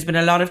 There's been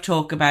a lot of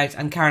talk about,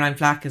 and Caroline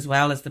Flack as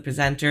well as the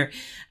presenter,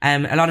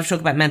 a lot of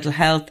talk about mental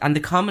health, and the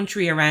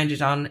commentary around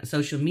it on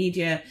social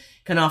media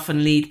can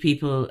often lead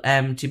people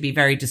to be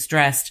very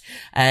distressed.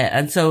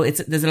 And so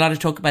there's a lot of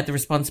talk about the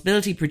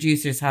responsibility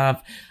producers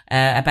have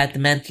about the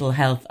mental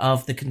health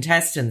of the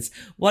contestants.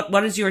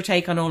 What is your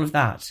take on all of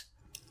that?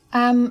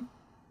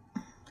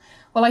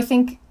 Well, I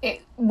think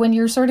when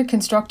you're sort of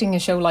constructing a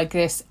show like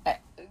this,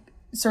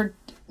 sort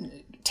of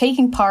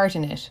taking part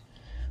in it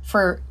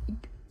for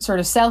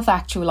sort of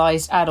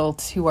self-actualized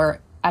adults who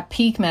are at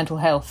peak mental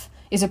health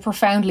is a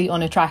profoundly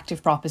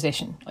unattractive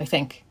proposition, I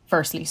think,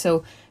 firstly.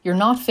 So you're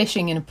not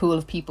fishing in a pool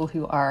of people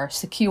who are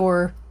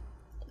secure,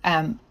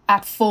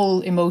 at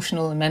full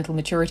emotional and mental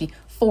maturity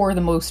for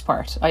the most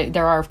part.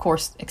 There are, of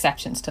course,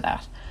 exceptions to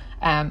that.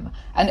 And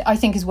I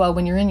think as well,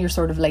 when you're in your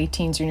sort of late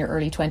teens or in your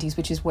early 20s,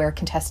 which is where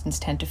contestants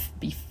tend to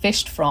be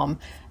fished from,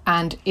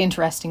 and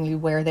interestingly,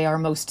 where they are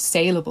most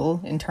saleable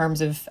in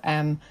terms of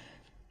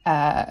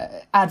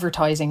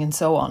advertising and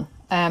so on,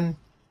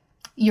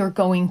 you're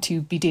going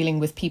to be dealing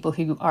with people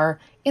who are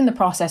in the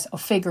process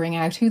of figuring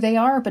out who they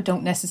are, but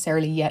don't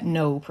necessarily yet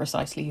know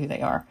precisely who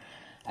they are.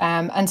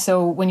 And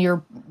so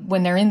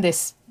when they're in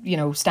this, you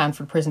know,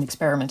 Stanford prison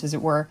experiment, as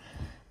it were,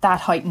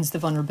 that heightens the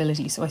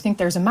vulnerability. So I think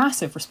there's a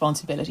massive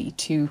responsibility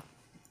to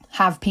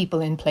have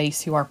people in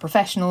place who are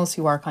professionals,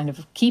 who are kind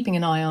of keeping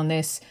an eye on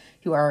this,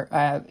 who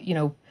are,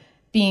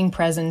 being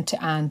present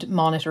and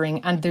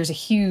monitoring. And there's a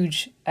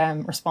huge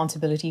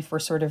responsibility for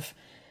sort of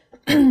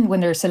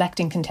when they're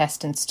selecting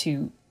contestants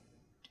to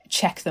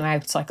check them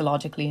out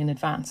psychologically in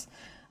advance.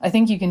 I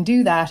think you can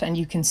do that and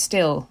you can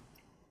still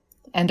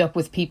end up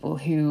with people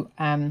who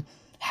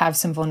have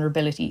some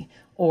vulnerability,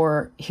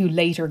 or who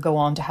later go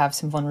on to have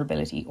some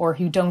vulnerability, or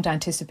who don't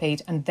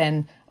anticipate and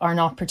then are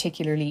not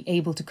particularly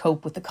able to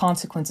cope with the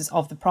consequences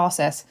of the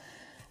process.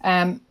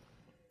 And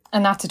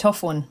that's a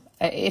tough one.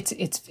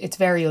 It's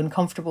very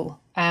uncomfortable.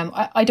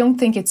 I don't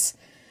think it's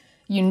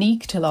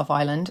unique to Love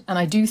Island, and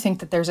I do think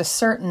that there's a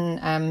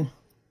certain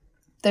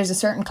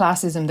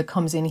classism that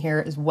comes in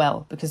here as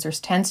well, because there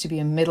tends to be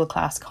a middle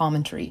class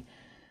commentary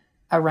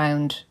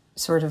around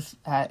sort of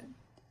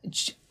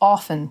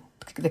often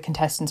the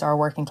contestants are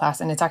working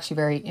class, and it's actually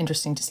very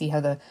interesting to see how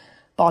the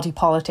body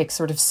politics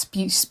sort of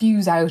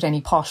spews out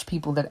any posh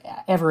people that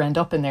ever end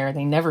up in there.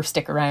 They never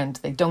stick around.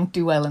 They don't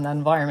do well in that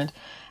environment.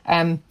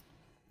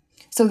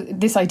 So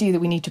this idea that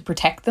we need to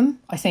protect them,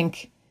 I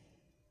think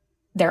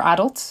they're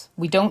adults.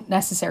 We don't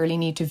necessarily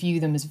need to view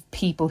them as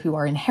people who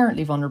are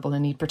inherently vulnerable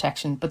and need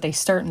protection, but they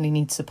certainly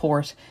need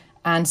support.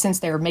 And since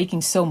they're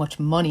making so much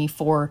money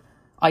for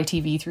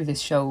ITV through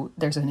this show,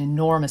 there's an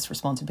enormous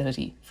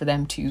responsibility for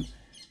them to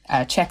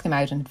check them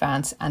out in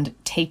advance and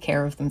take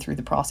care of them through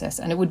the process.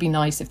 And it would be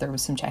nice if there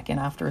was some check-in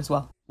after as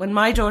well. When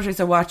my daughters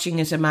are watching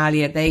it,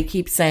 Amalia, they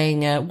keep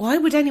saying, why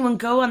would anyone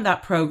go on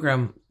that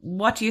programme?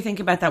 What do you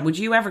think about that? Would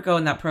you ever go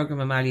on that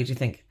programme, Amalia, do you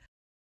think?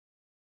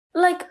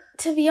 Like,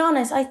 to be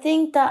honest, I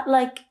think that,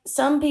 like,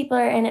 some people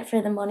are in it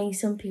for the money,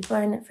 some people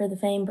are in it for the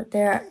fame, but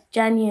there are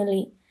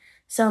genuinely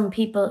some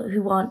people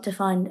who want to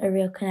find a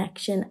real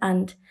connection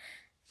and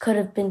could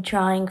have been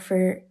trying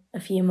for a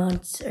few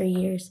months or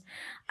years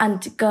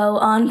and to go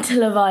on to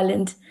Love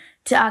Island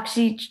to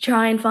actually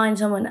try and find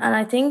someone. And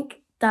I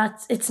think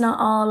that it's not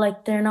all,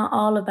 like, they're not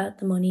all about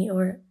the money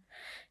or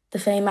the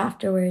fame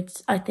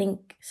afterwards. I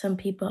think some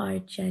people are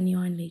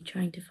genuinely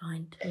trying to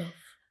find love.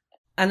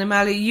 And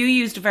Amalia, you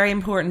used a very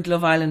important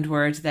Love Island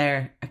word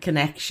there, a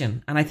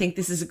connection. And I think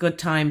this is a good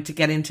time to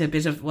get into a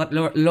bit of what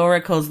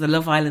Laura calls the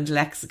Love Island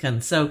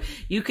lexicon. So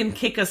you can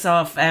kick us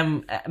off,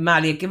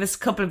 Amalia. Give us a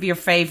couple of your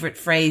favourite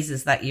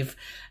phrases that you've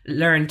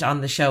learned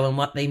on the show and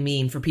what they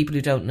mean for people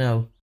who don't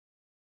know.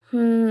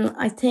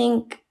 I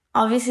think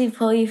obviously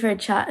pull you for a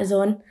chat is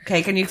one.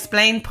 Okay, can you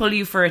explain pull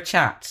you for a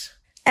chat?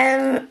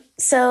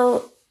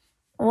 So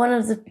one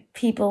of the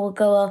people will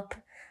go up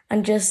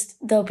and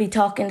they'll be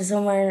talking to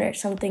someone or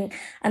something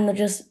and they'll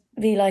just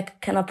be like,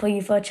 can I pull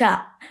you for a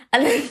chat?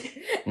 And then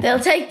they'll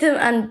take them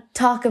and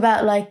talk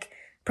about like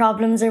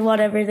problems or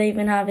whatever they've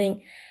been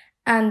having.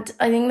 And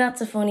I think that's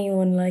a funny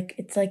one. Like,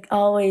 it's like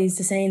always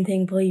the same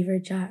thing, pull you for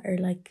a chat or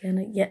like,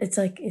 it's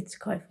like, it's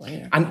quite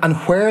funny. And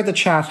where the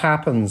chat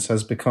happens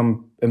has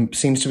become,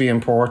 seems to be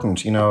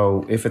important. You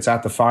know, if it's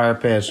at the fire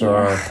pit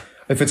or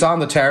if it's on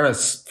the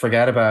terrace,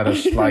 forget about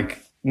it.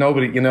 Like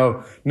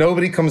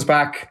nobody comes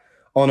back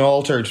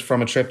unaltered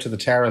from a trip to the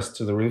terrace,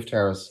 to the roof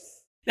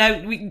terrace. Now,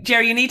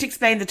 Jerry, you need to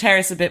explain the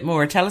terrace a bit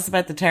more. Tell us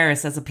about the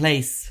terrace as a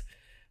place,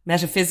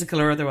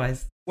 metaphysical or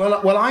otherwise.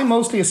 Well, I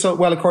mostly of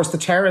course, the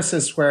terrace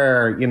is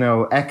where,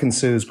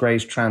 Ekin-Su's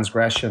great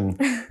transgression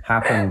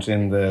happened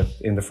in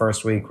the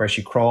first week, where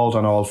she crawled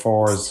on all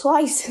fours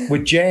twice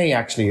with Jay.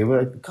 Actually,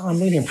 God, I'm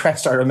really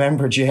impressed. I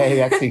remember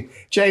Jay. Actually,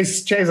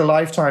 Jay's a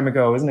lifetime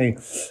ago, isn't he?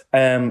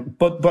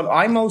 But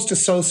I most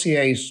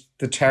associate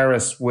the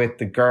terrace with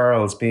the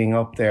girls being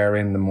up there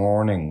in the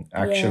morning,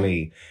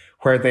 actually,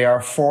 where they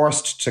are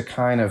forced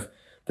to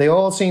they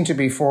all seem to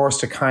be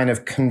forced to kind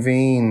of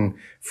convene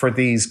for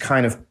these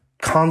kind of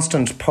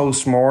constant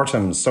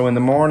post-mortems. So in the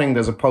morning,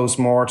 there's a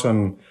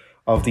post-mortem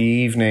of the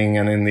evening,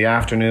 and in the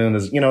afternoon,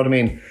 there's, you know what I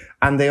mean?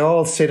 And they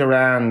all sit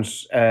around,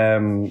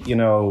 in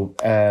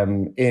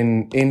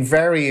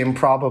very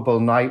improbable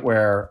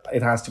nightwear,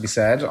 it has to be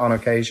said, on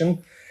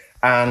occasion.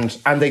 And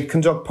they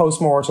conduct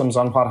post-mortems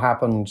on what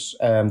happened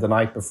the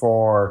night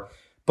before.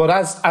 But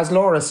as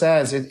Laura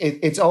says,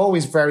 it's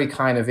always very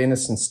kind of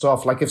innocent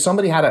stuff. Like if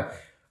somebody had a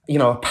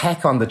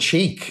peck on the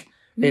cheek,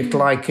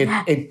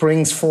 it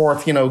brings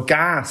forth,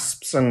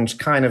 gasps and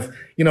kind of,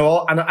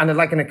 and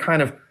like in a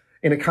kind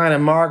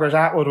of Margaret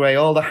Atwood way,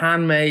 all the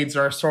handmaids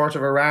are sort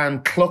of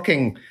around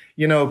clucking,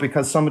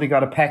 because somebody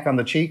got a peck on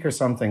the cheek or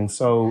something.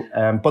 So,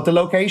 but the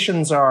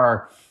locations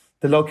are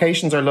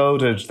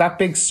loaded. That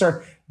big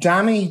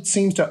Dami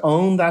seems to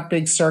own that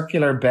big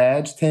circular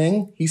bed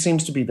thing. He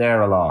seems to be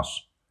there a lot.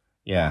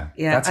 Yeah,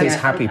 that's his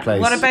happy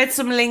place. What about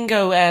some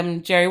lingo,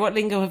 Jerry? What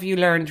lingo have you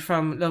learned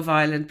from Love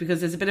Island?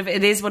 Because there's a bit of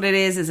 "it is what it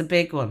is" a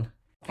big one.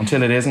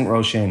 Until it isn't,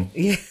 Roisin.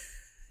 Yeah,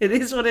 it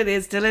is what it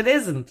is till it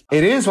isn't.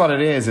 It is what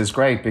it is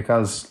great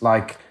because,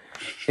 like,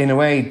 in a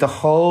way, the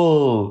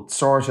whole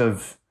sort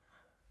of,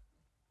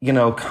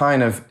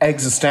 kind of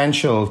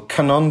existential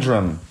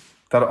conundrum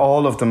that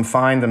all of them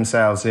find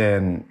themselves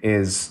in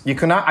is,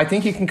 I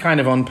think you can kind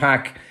of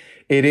unpack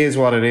it is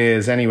what it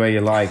is any way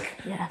you like.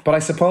 Yeah. But I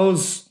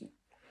suppose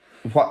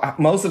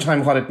most of the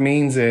time what it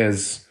means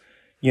is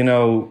you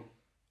know,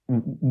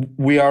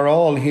 we are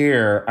all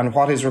here, and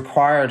what is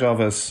required of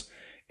us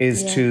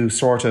is to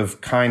sort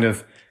of kind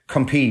of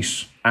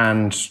compete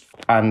and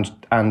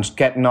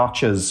get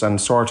notches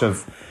and sort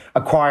of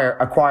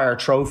acquire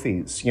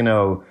trophies, you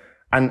know.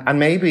 And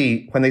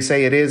maybe when they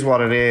say it is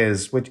what it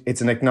is, it's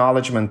an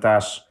acknowledgement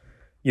that,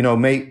 you know,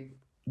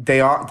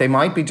 they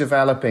might be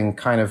developing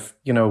kind of,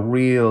 you know,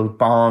 real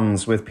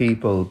bonds with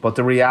people, but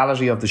the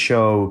reality of the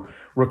show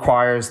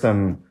requires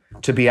them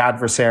to be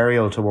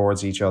adversarial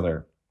towards each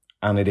other.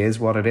 And it is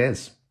what it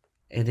is.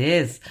 It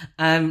is.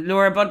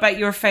 Laura, what about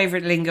your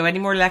favourite lingo? Any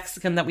more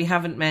lexicon that we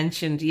haven't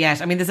mentioned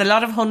yet? I mean, there's a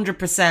lot of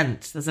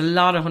 100%. There's a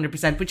lot of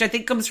 100%, which I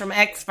think comes from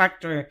X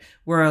Factor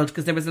world,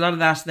 because there was a lot of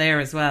that there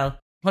as well.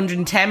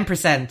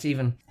 110%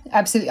 even.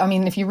 Absolutely. I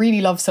mean, if you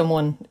really love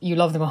someone, you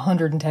love them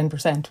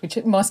 110%, which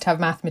it must have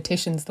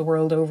mathematicians the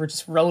world over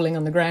just rolling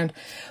on the ground.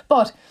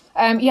 But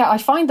I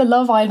find the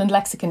Love Island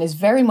lexicon is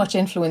very much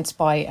influenced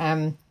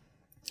by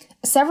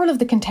several of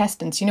the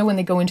contestants, you know, when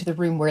they go into the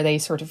room where they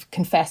sort of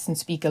confess and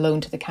speak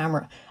alone to the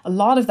camera. A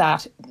lot of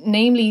that,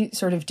 namely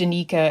sort of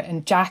Danica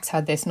and Jax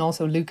had this, and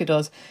also Luca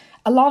does,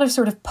 a lot of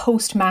sort of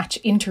post-match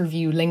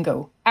interview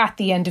lingo. At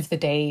the end of the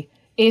day,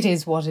 it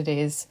is what it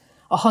is,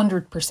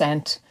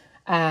 100%,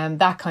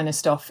 that kind of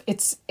stuff.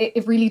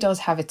 It really does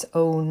have its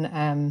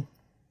own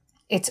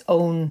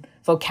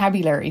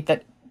vocabulary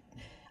that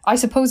I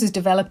suppose is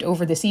developed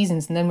over the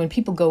seasons, and then when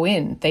people go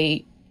in,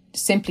 they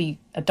simply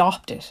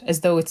adopt it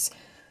as though it's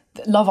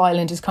Love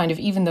Island is kind of,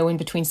 even though in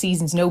between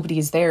seasons nobody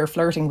is there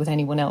flirting with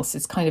anyone else,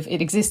 it's kind of, it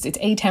exists, it's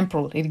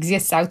atemporal, it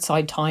exists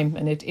outside time,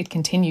 and it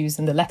continues,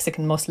 and the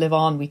lexicon must live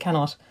on. We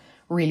cannot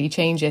really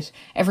change it.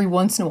 Every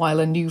once in a while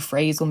a new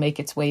phrase will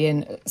make its way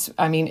in.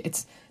 I mean,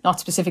 it's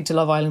not specific to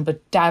Love Island,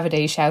 but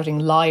Davide shouting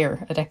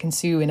liar at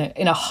Ekin-Su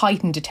in a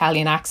heightened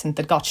Italian accent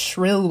that got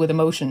shrill with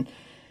emotion.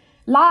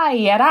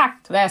 Liar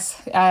act.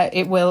 Yes,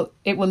 it will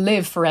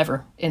live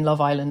forever in Love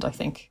Island, I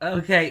think.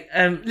 Okay,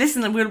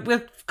 listen,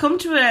 we'll come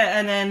to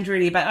an end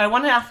really, but I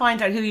want to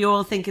find out who you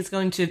all think is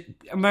going to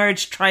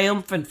emerge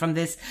triumphant from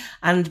this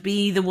and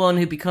be the one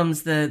who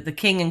becomes the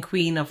king and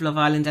queen of Love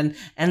Island and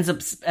ends up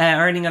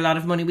earning a lot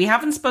of money. We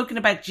haven't spoken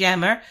about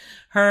Gemma,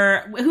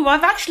 who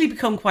I've actually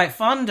become quite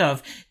fond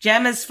of.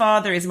 Gemma's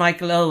father is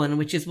Michael Owen,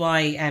 which is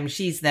why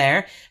she's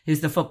there,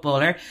 who's the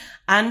footballer.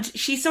 And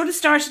she sort of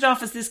started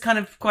off as this kind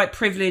of quite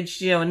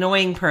privileged, you know,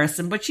 annoying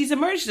person, but she's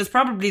emerged as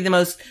probably the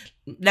most,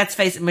 let's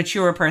face it,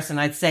 mature person,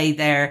 I'd say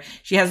there.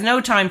 She has no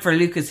time for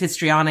Luca's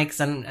histrionics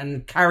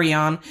and carry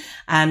on.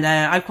 And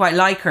I quite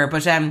like her.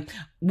 But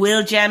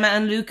will Gemma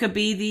and Luca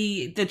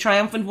be the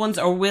triumphant ones,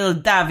 or will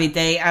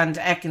Davide and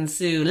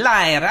Ekin-Su,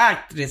 liar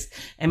actress,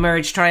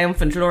 emerge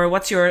triumphant? Laura,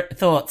 what's your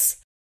thoughts?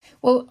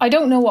 Well, I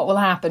don't know what will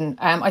happen.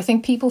 I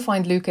think people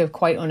find Luca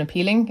quite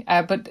unappealing.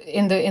 But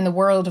in the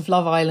world of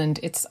Love Island,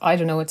 it's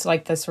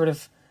like the sort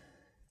of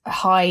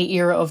high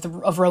era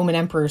of Roman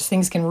emperors.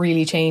 Things can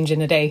really change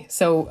in a day.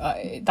 So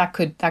that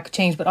could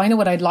change. But I know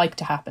what I'd like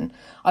to happen.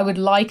 I would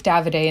like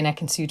Davide and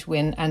Ekin-Su to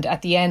win. And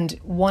at the end,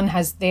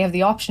 they have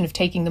the option of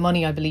taking the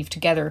money, I believe,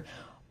 together,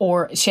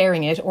 or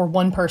sharing it, or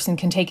one person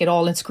can take it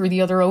all and screw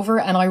the other over.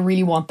 And I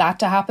really want that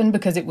to happen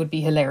because it would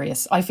be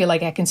hilarious. I feel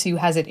like Ekin-Su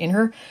has it in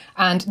her,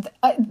 and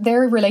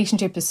their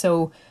relationship is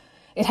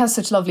it has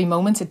such lovely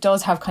moments. It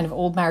does have kind of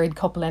old married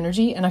couple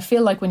energy. And I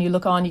feel like when you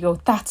look on, you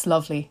go, that's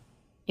lovely.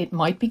 It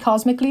might be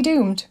cosmically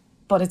doomed,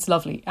 but it's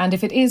lovely. And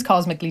if it is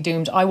cosmically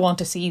doomed, I want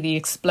to see the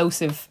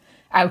explosive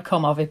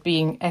outcome of it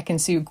being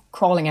Ekin-Su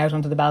crawling out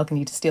onto the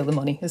balcony to steal the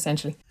money,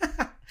 essentially.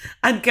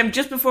 And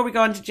just before we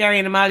go on to Jerry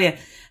and Amalia,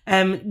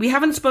 we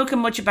haven't spoken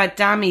much about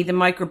Dami, the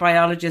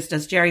microbiologist,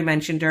 as Jerry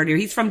mentioned earlier.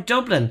 He's from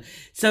Dublin.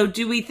 So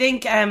do we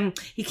think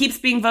he keeps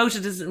being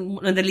voted as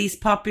one of the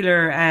least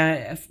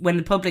popular when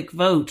the public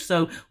vote?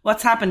 So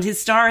what's happened?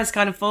 His star has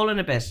kind of fallen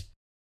a bit.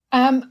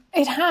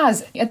 It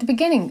has. At the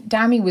beginning,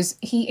 Dami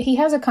he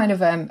has a kind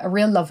of a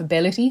real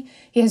lovability.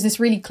 He has this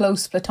really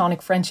close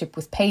platonic friendship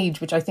with Paige,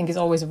 which I think is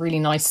always a really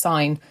nice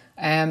sign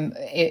in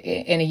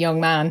a young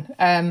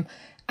man.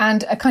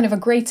 And a kind of a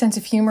great sense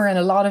of humour and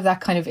a lot of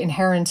that kind of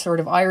inherent sort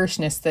of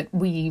Irishness that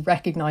we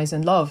recognise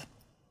and love.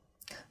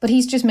 But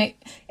he's just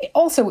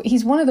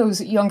he's one of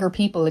those younger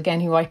people, again,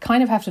 who I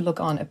kind of have to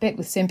look on a bit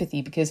with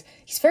sympathy, because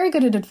he's very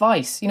good at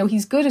advice. You know,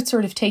 he's good at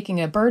sort of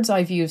taking a bird's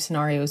eye view of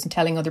scenarios and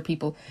telling other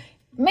people,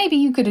 maybe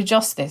you could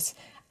adjust this.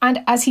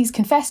 And as he's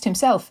confessed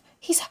himself,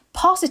 he's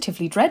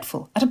positively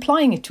dreadful at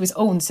applying it to his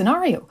own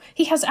scenario.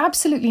 He has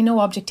absolutely no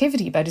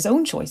objectivity about his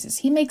own choices.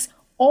 He makes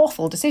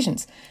awful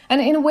decisions. And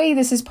in a way,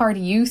 this is part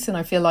of youth. And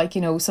I feel like, you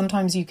know,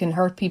 sometimes you can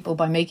hurt people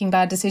by making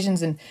bad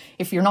decisions. And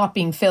if you're not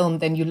being filmed,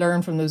 then you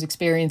learn from those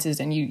experiences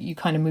and you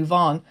kind of move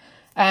on.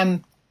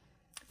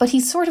 But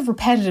he's sort of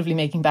repetitively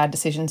making bad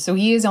decisions. So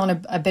he is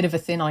on a bit of a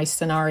thin ice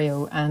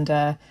scenario,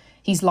 and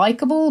he's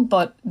likable,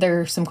 but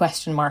there are some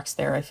question marks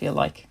there, I feel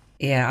like.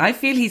 Yeah, I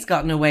feel he's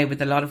gotten away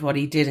with a lot of what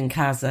he did in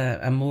Casa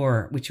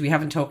Amor, which we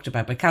haven't talked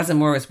about. But Casa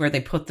Amor is where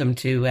they put them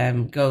to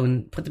go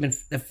and put them in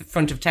the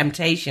front of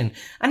temptation.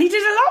 And he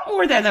did a lot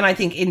more there than I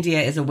think India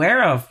is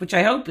aware of, which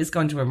I hope is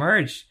going to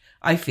emerge.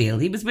 I feel.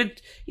 He was with,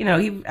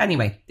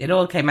 anyway, it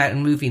all came out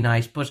in movie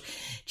night. But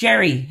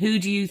Jerry, who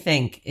do you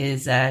think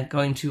is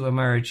going to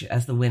emerge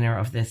as the winner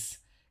of this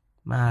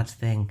mad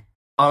thing?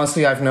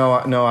 Honestly, I've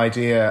no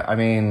idea. I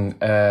mean,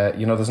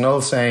 there's an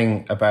old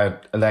saying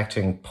about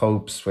electing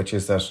popes, which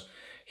is that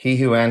he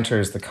who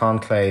enters the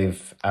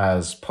conclave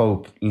as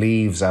pope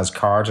leaves as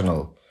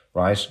cardinal,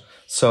 right?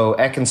 So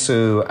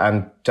Ekin-Su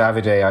and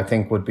Davide, I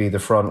think, would be the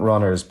front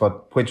runners,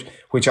 but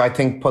which I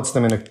think puts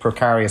them in a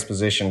precarious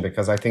position,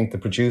 because I think the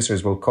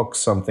producers will cook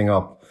something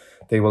up.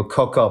 They will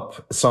cook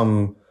up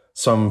some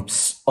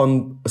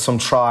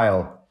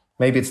trial.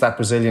 Maybe it's that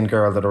Brazilian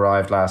girl that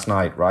arrived last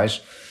night,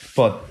 right?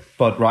 But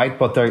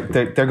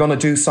they're going to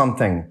do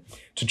something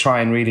to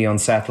try and really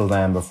unsettle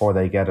them before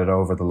they get it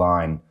over the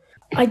line.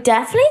 I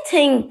definitely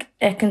think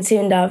Ekin-Su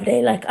and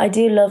Davide, I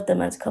do love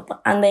them as a couple,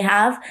 and they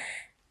have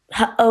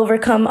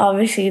overcome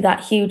obviously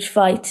that huge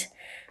fight.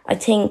 I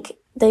think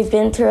they've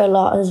been through a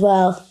lot as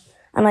well,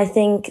 and I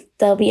think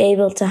they'll be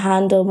able to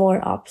handle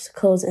more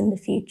obstacles in the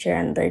future.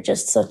 And they're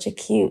just such a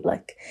cute,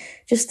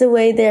 just the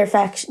way they're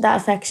that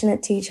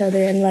affectionate to each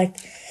other, and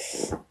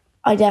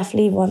I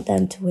definitely want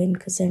them to win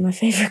because they're my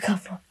favourite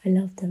couple. I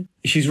love them.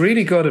 She's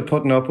really good at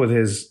putting up with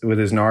his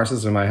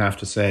narcissism, I have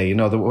to say.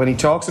 When he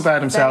talks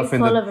about himself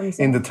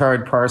in the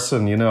third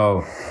person,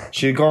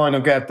 she's going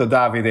to get the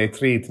Davide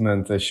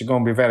treatment. She's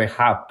going to be very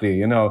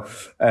happy,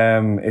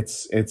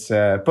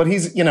 but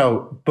he's,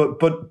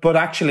 but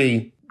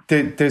actually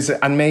there's,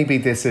 and maybe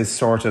this is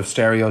sort of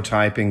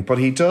stereotyping, but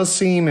he does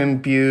seem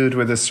imbued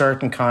with a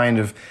certain kind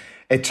of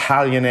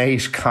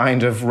Italianate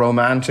kind of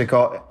romantic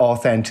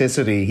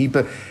authenticity.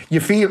 You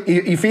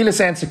feel a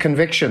sense of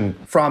conviction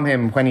from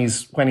him when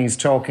he's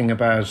talking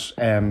about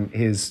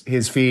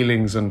his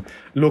feelings and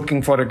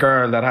looking for the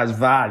girl that has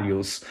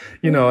values,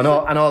 and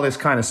all this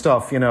kind of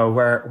stuff.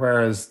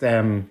 Whereas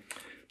the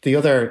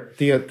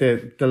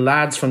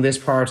lads from this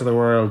part of the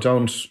world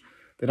don't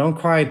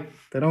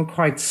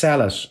quite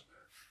sell it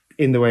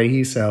in the way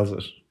he sells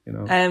it.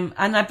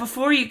 And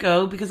before you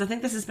go, because I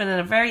think this has been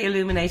a very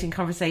illuminating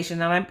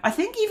conversation, and I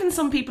think even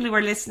some people who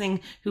are listening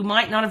who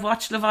might not have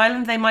watched Love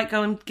Island, they might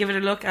go and give it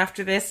a look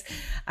after this.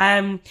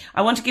 I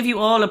want to give you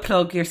all a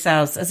plug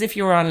yourselves, as if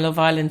you were on Love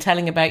Island,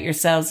 telling about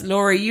yourselves.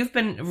 Laura, you've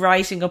been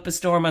writing up a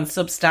storm on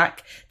Substack.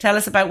 Tell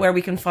us about where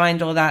we can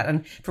find all that,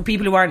 and for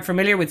people who aren't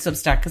familiar with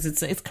Substack, because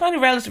it's kind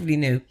of relatively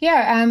new.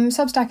 Yeah,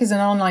 Substack is an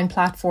online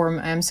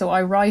platform, so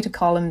I write a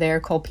column there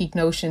called Peak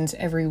Notions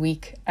every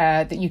week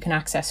that you can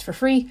access for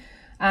free.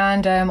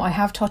 And I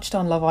have touched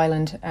on Love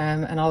Island,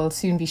 and I'll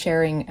soon be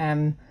sharing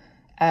an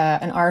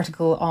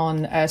article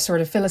on a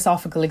sort of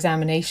philosophical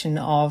examination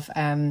of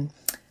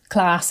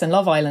class and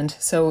Love Island.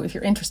 So if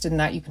you're interested in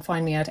that, you can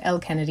find me at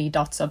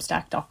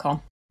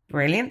lkennedy.substack.com.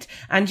 Brilliant.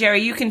 And Jerry,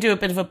 you can do a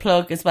bit of a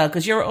plug as well,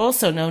 because you're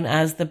also known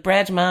as the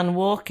Bread Man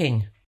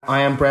Walking.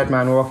 I am Bread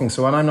Man Walking.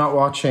 So when I'm not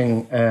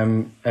watching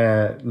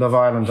Love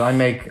Island, I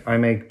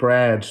make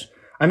bread.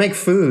 I make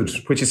food,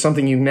 which is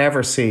something you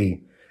never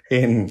see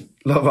in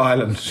Love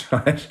Island,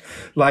 right?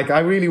 I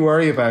really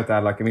worry about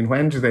that.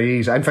 When do they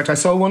eat? In fact, I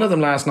saw one of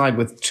them last night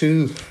with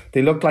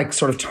they looked like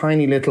sort of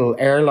tiny little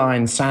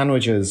airline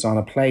sandwiches on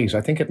a plate.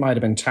 I think it might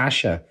have been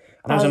Tasha.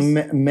 And I was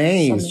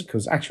amazed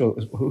because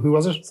who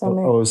was it?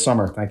 Summer. Oh, it was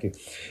Summer. Thank you.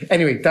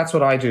 Anyway, that's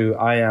what I do.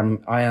 I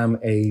am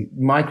a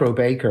micro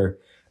baker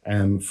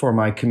for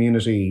my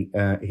community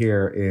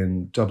here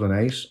in Dublin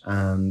 8.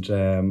 And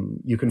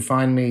you can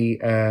find me,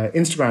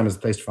 Instagram is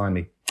the place to find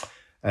me,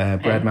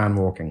 Bread Man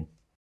Walking.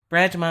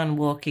 Bread Man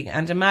Walking.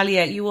 And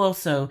Amalia, you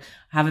also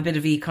have a bit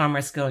of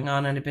e-commerce going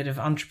on and a bit of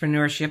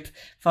entrepreneurship,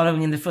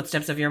 following in the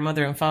footsteps of your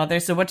mother and father.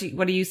 So what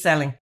are you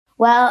selling?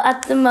 Well,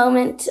 at the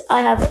moment,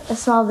 I have a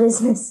small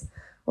business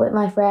with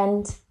my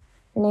friend.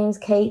 Her name's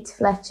Kate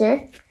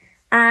Fletcher.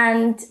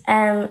 And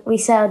we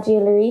sell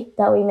jewellery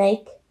that we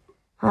make,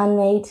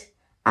 handmade.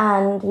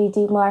 And we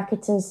do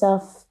markets and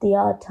stuff the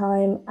odd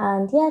time.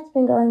 And yeah, it's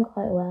been going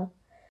quite well.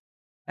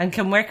 And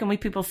where can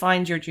people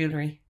find your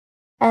jewellery?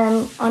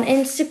 On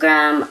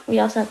Instagram, we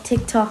also have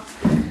TikTok.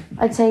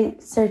 I'd say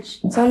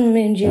search Sun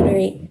Moon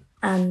Jewellery,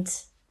 and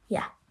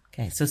yeah.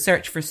 Okay, so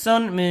search for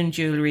Sun Moon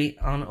Jewellery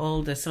on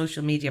all the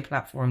social media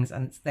platforms,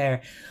 and it's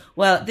there.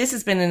 Well, this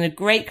has been a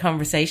great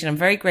conversation. I'm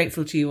very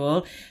grateful to you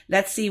all.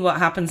 Let's see what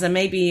happens, and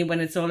maybe when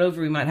it's all over,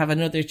 we might have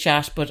another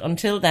chat. But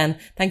until then,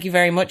 thank you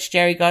very much,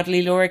 Jerry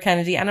Godley, Laura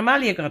Kennedy, and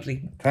Amalia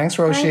Godley. Thanks,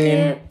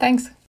 Roisin.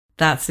 Thanks.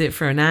 That's it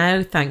for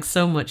now. Thanks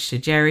so much to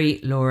Jerry,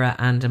 Laura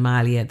and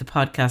Amalia. The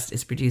podcast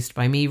is produced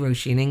by me,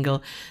 Roisin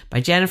Ingle, by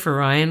Jennifer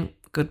Ryan.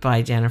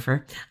 Goodbye,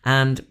 Jennifer.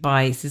 And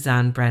by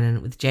Suzanne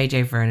Brennan with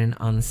JJ Vernon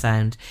on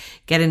sound.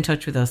 Get in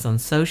touch with us on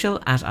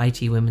social at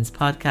IT Women's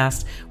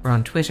Podcast. We're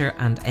on Twitter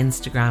and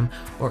Instagram,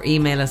 or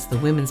email us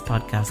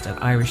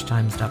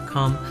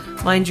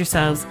thewomenspodcast@irishtimes.com. Mind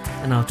yourselves,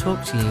 and I'll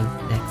talk to you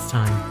next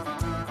time.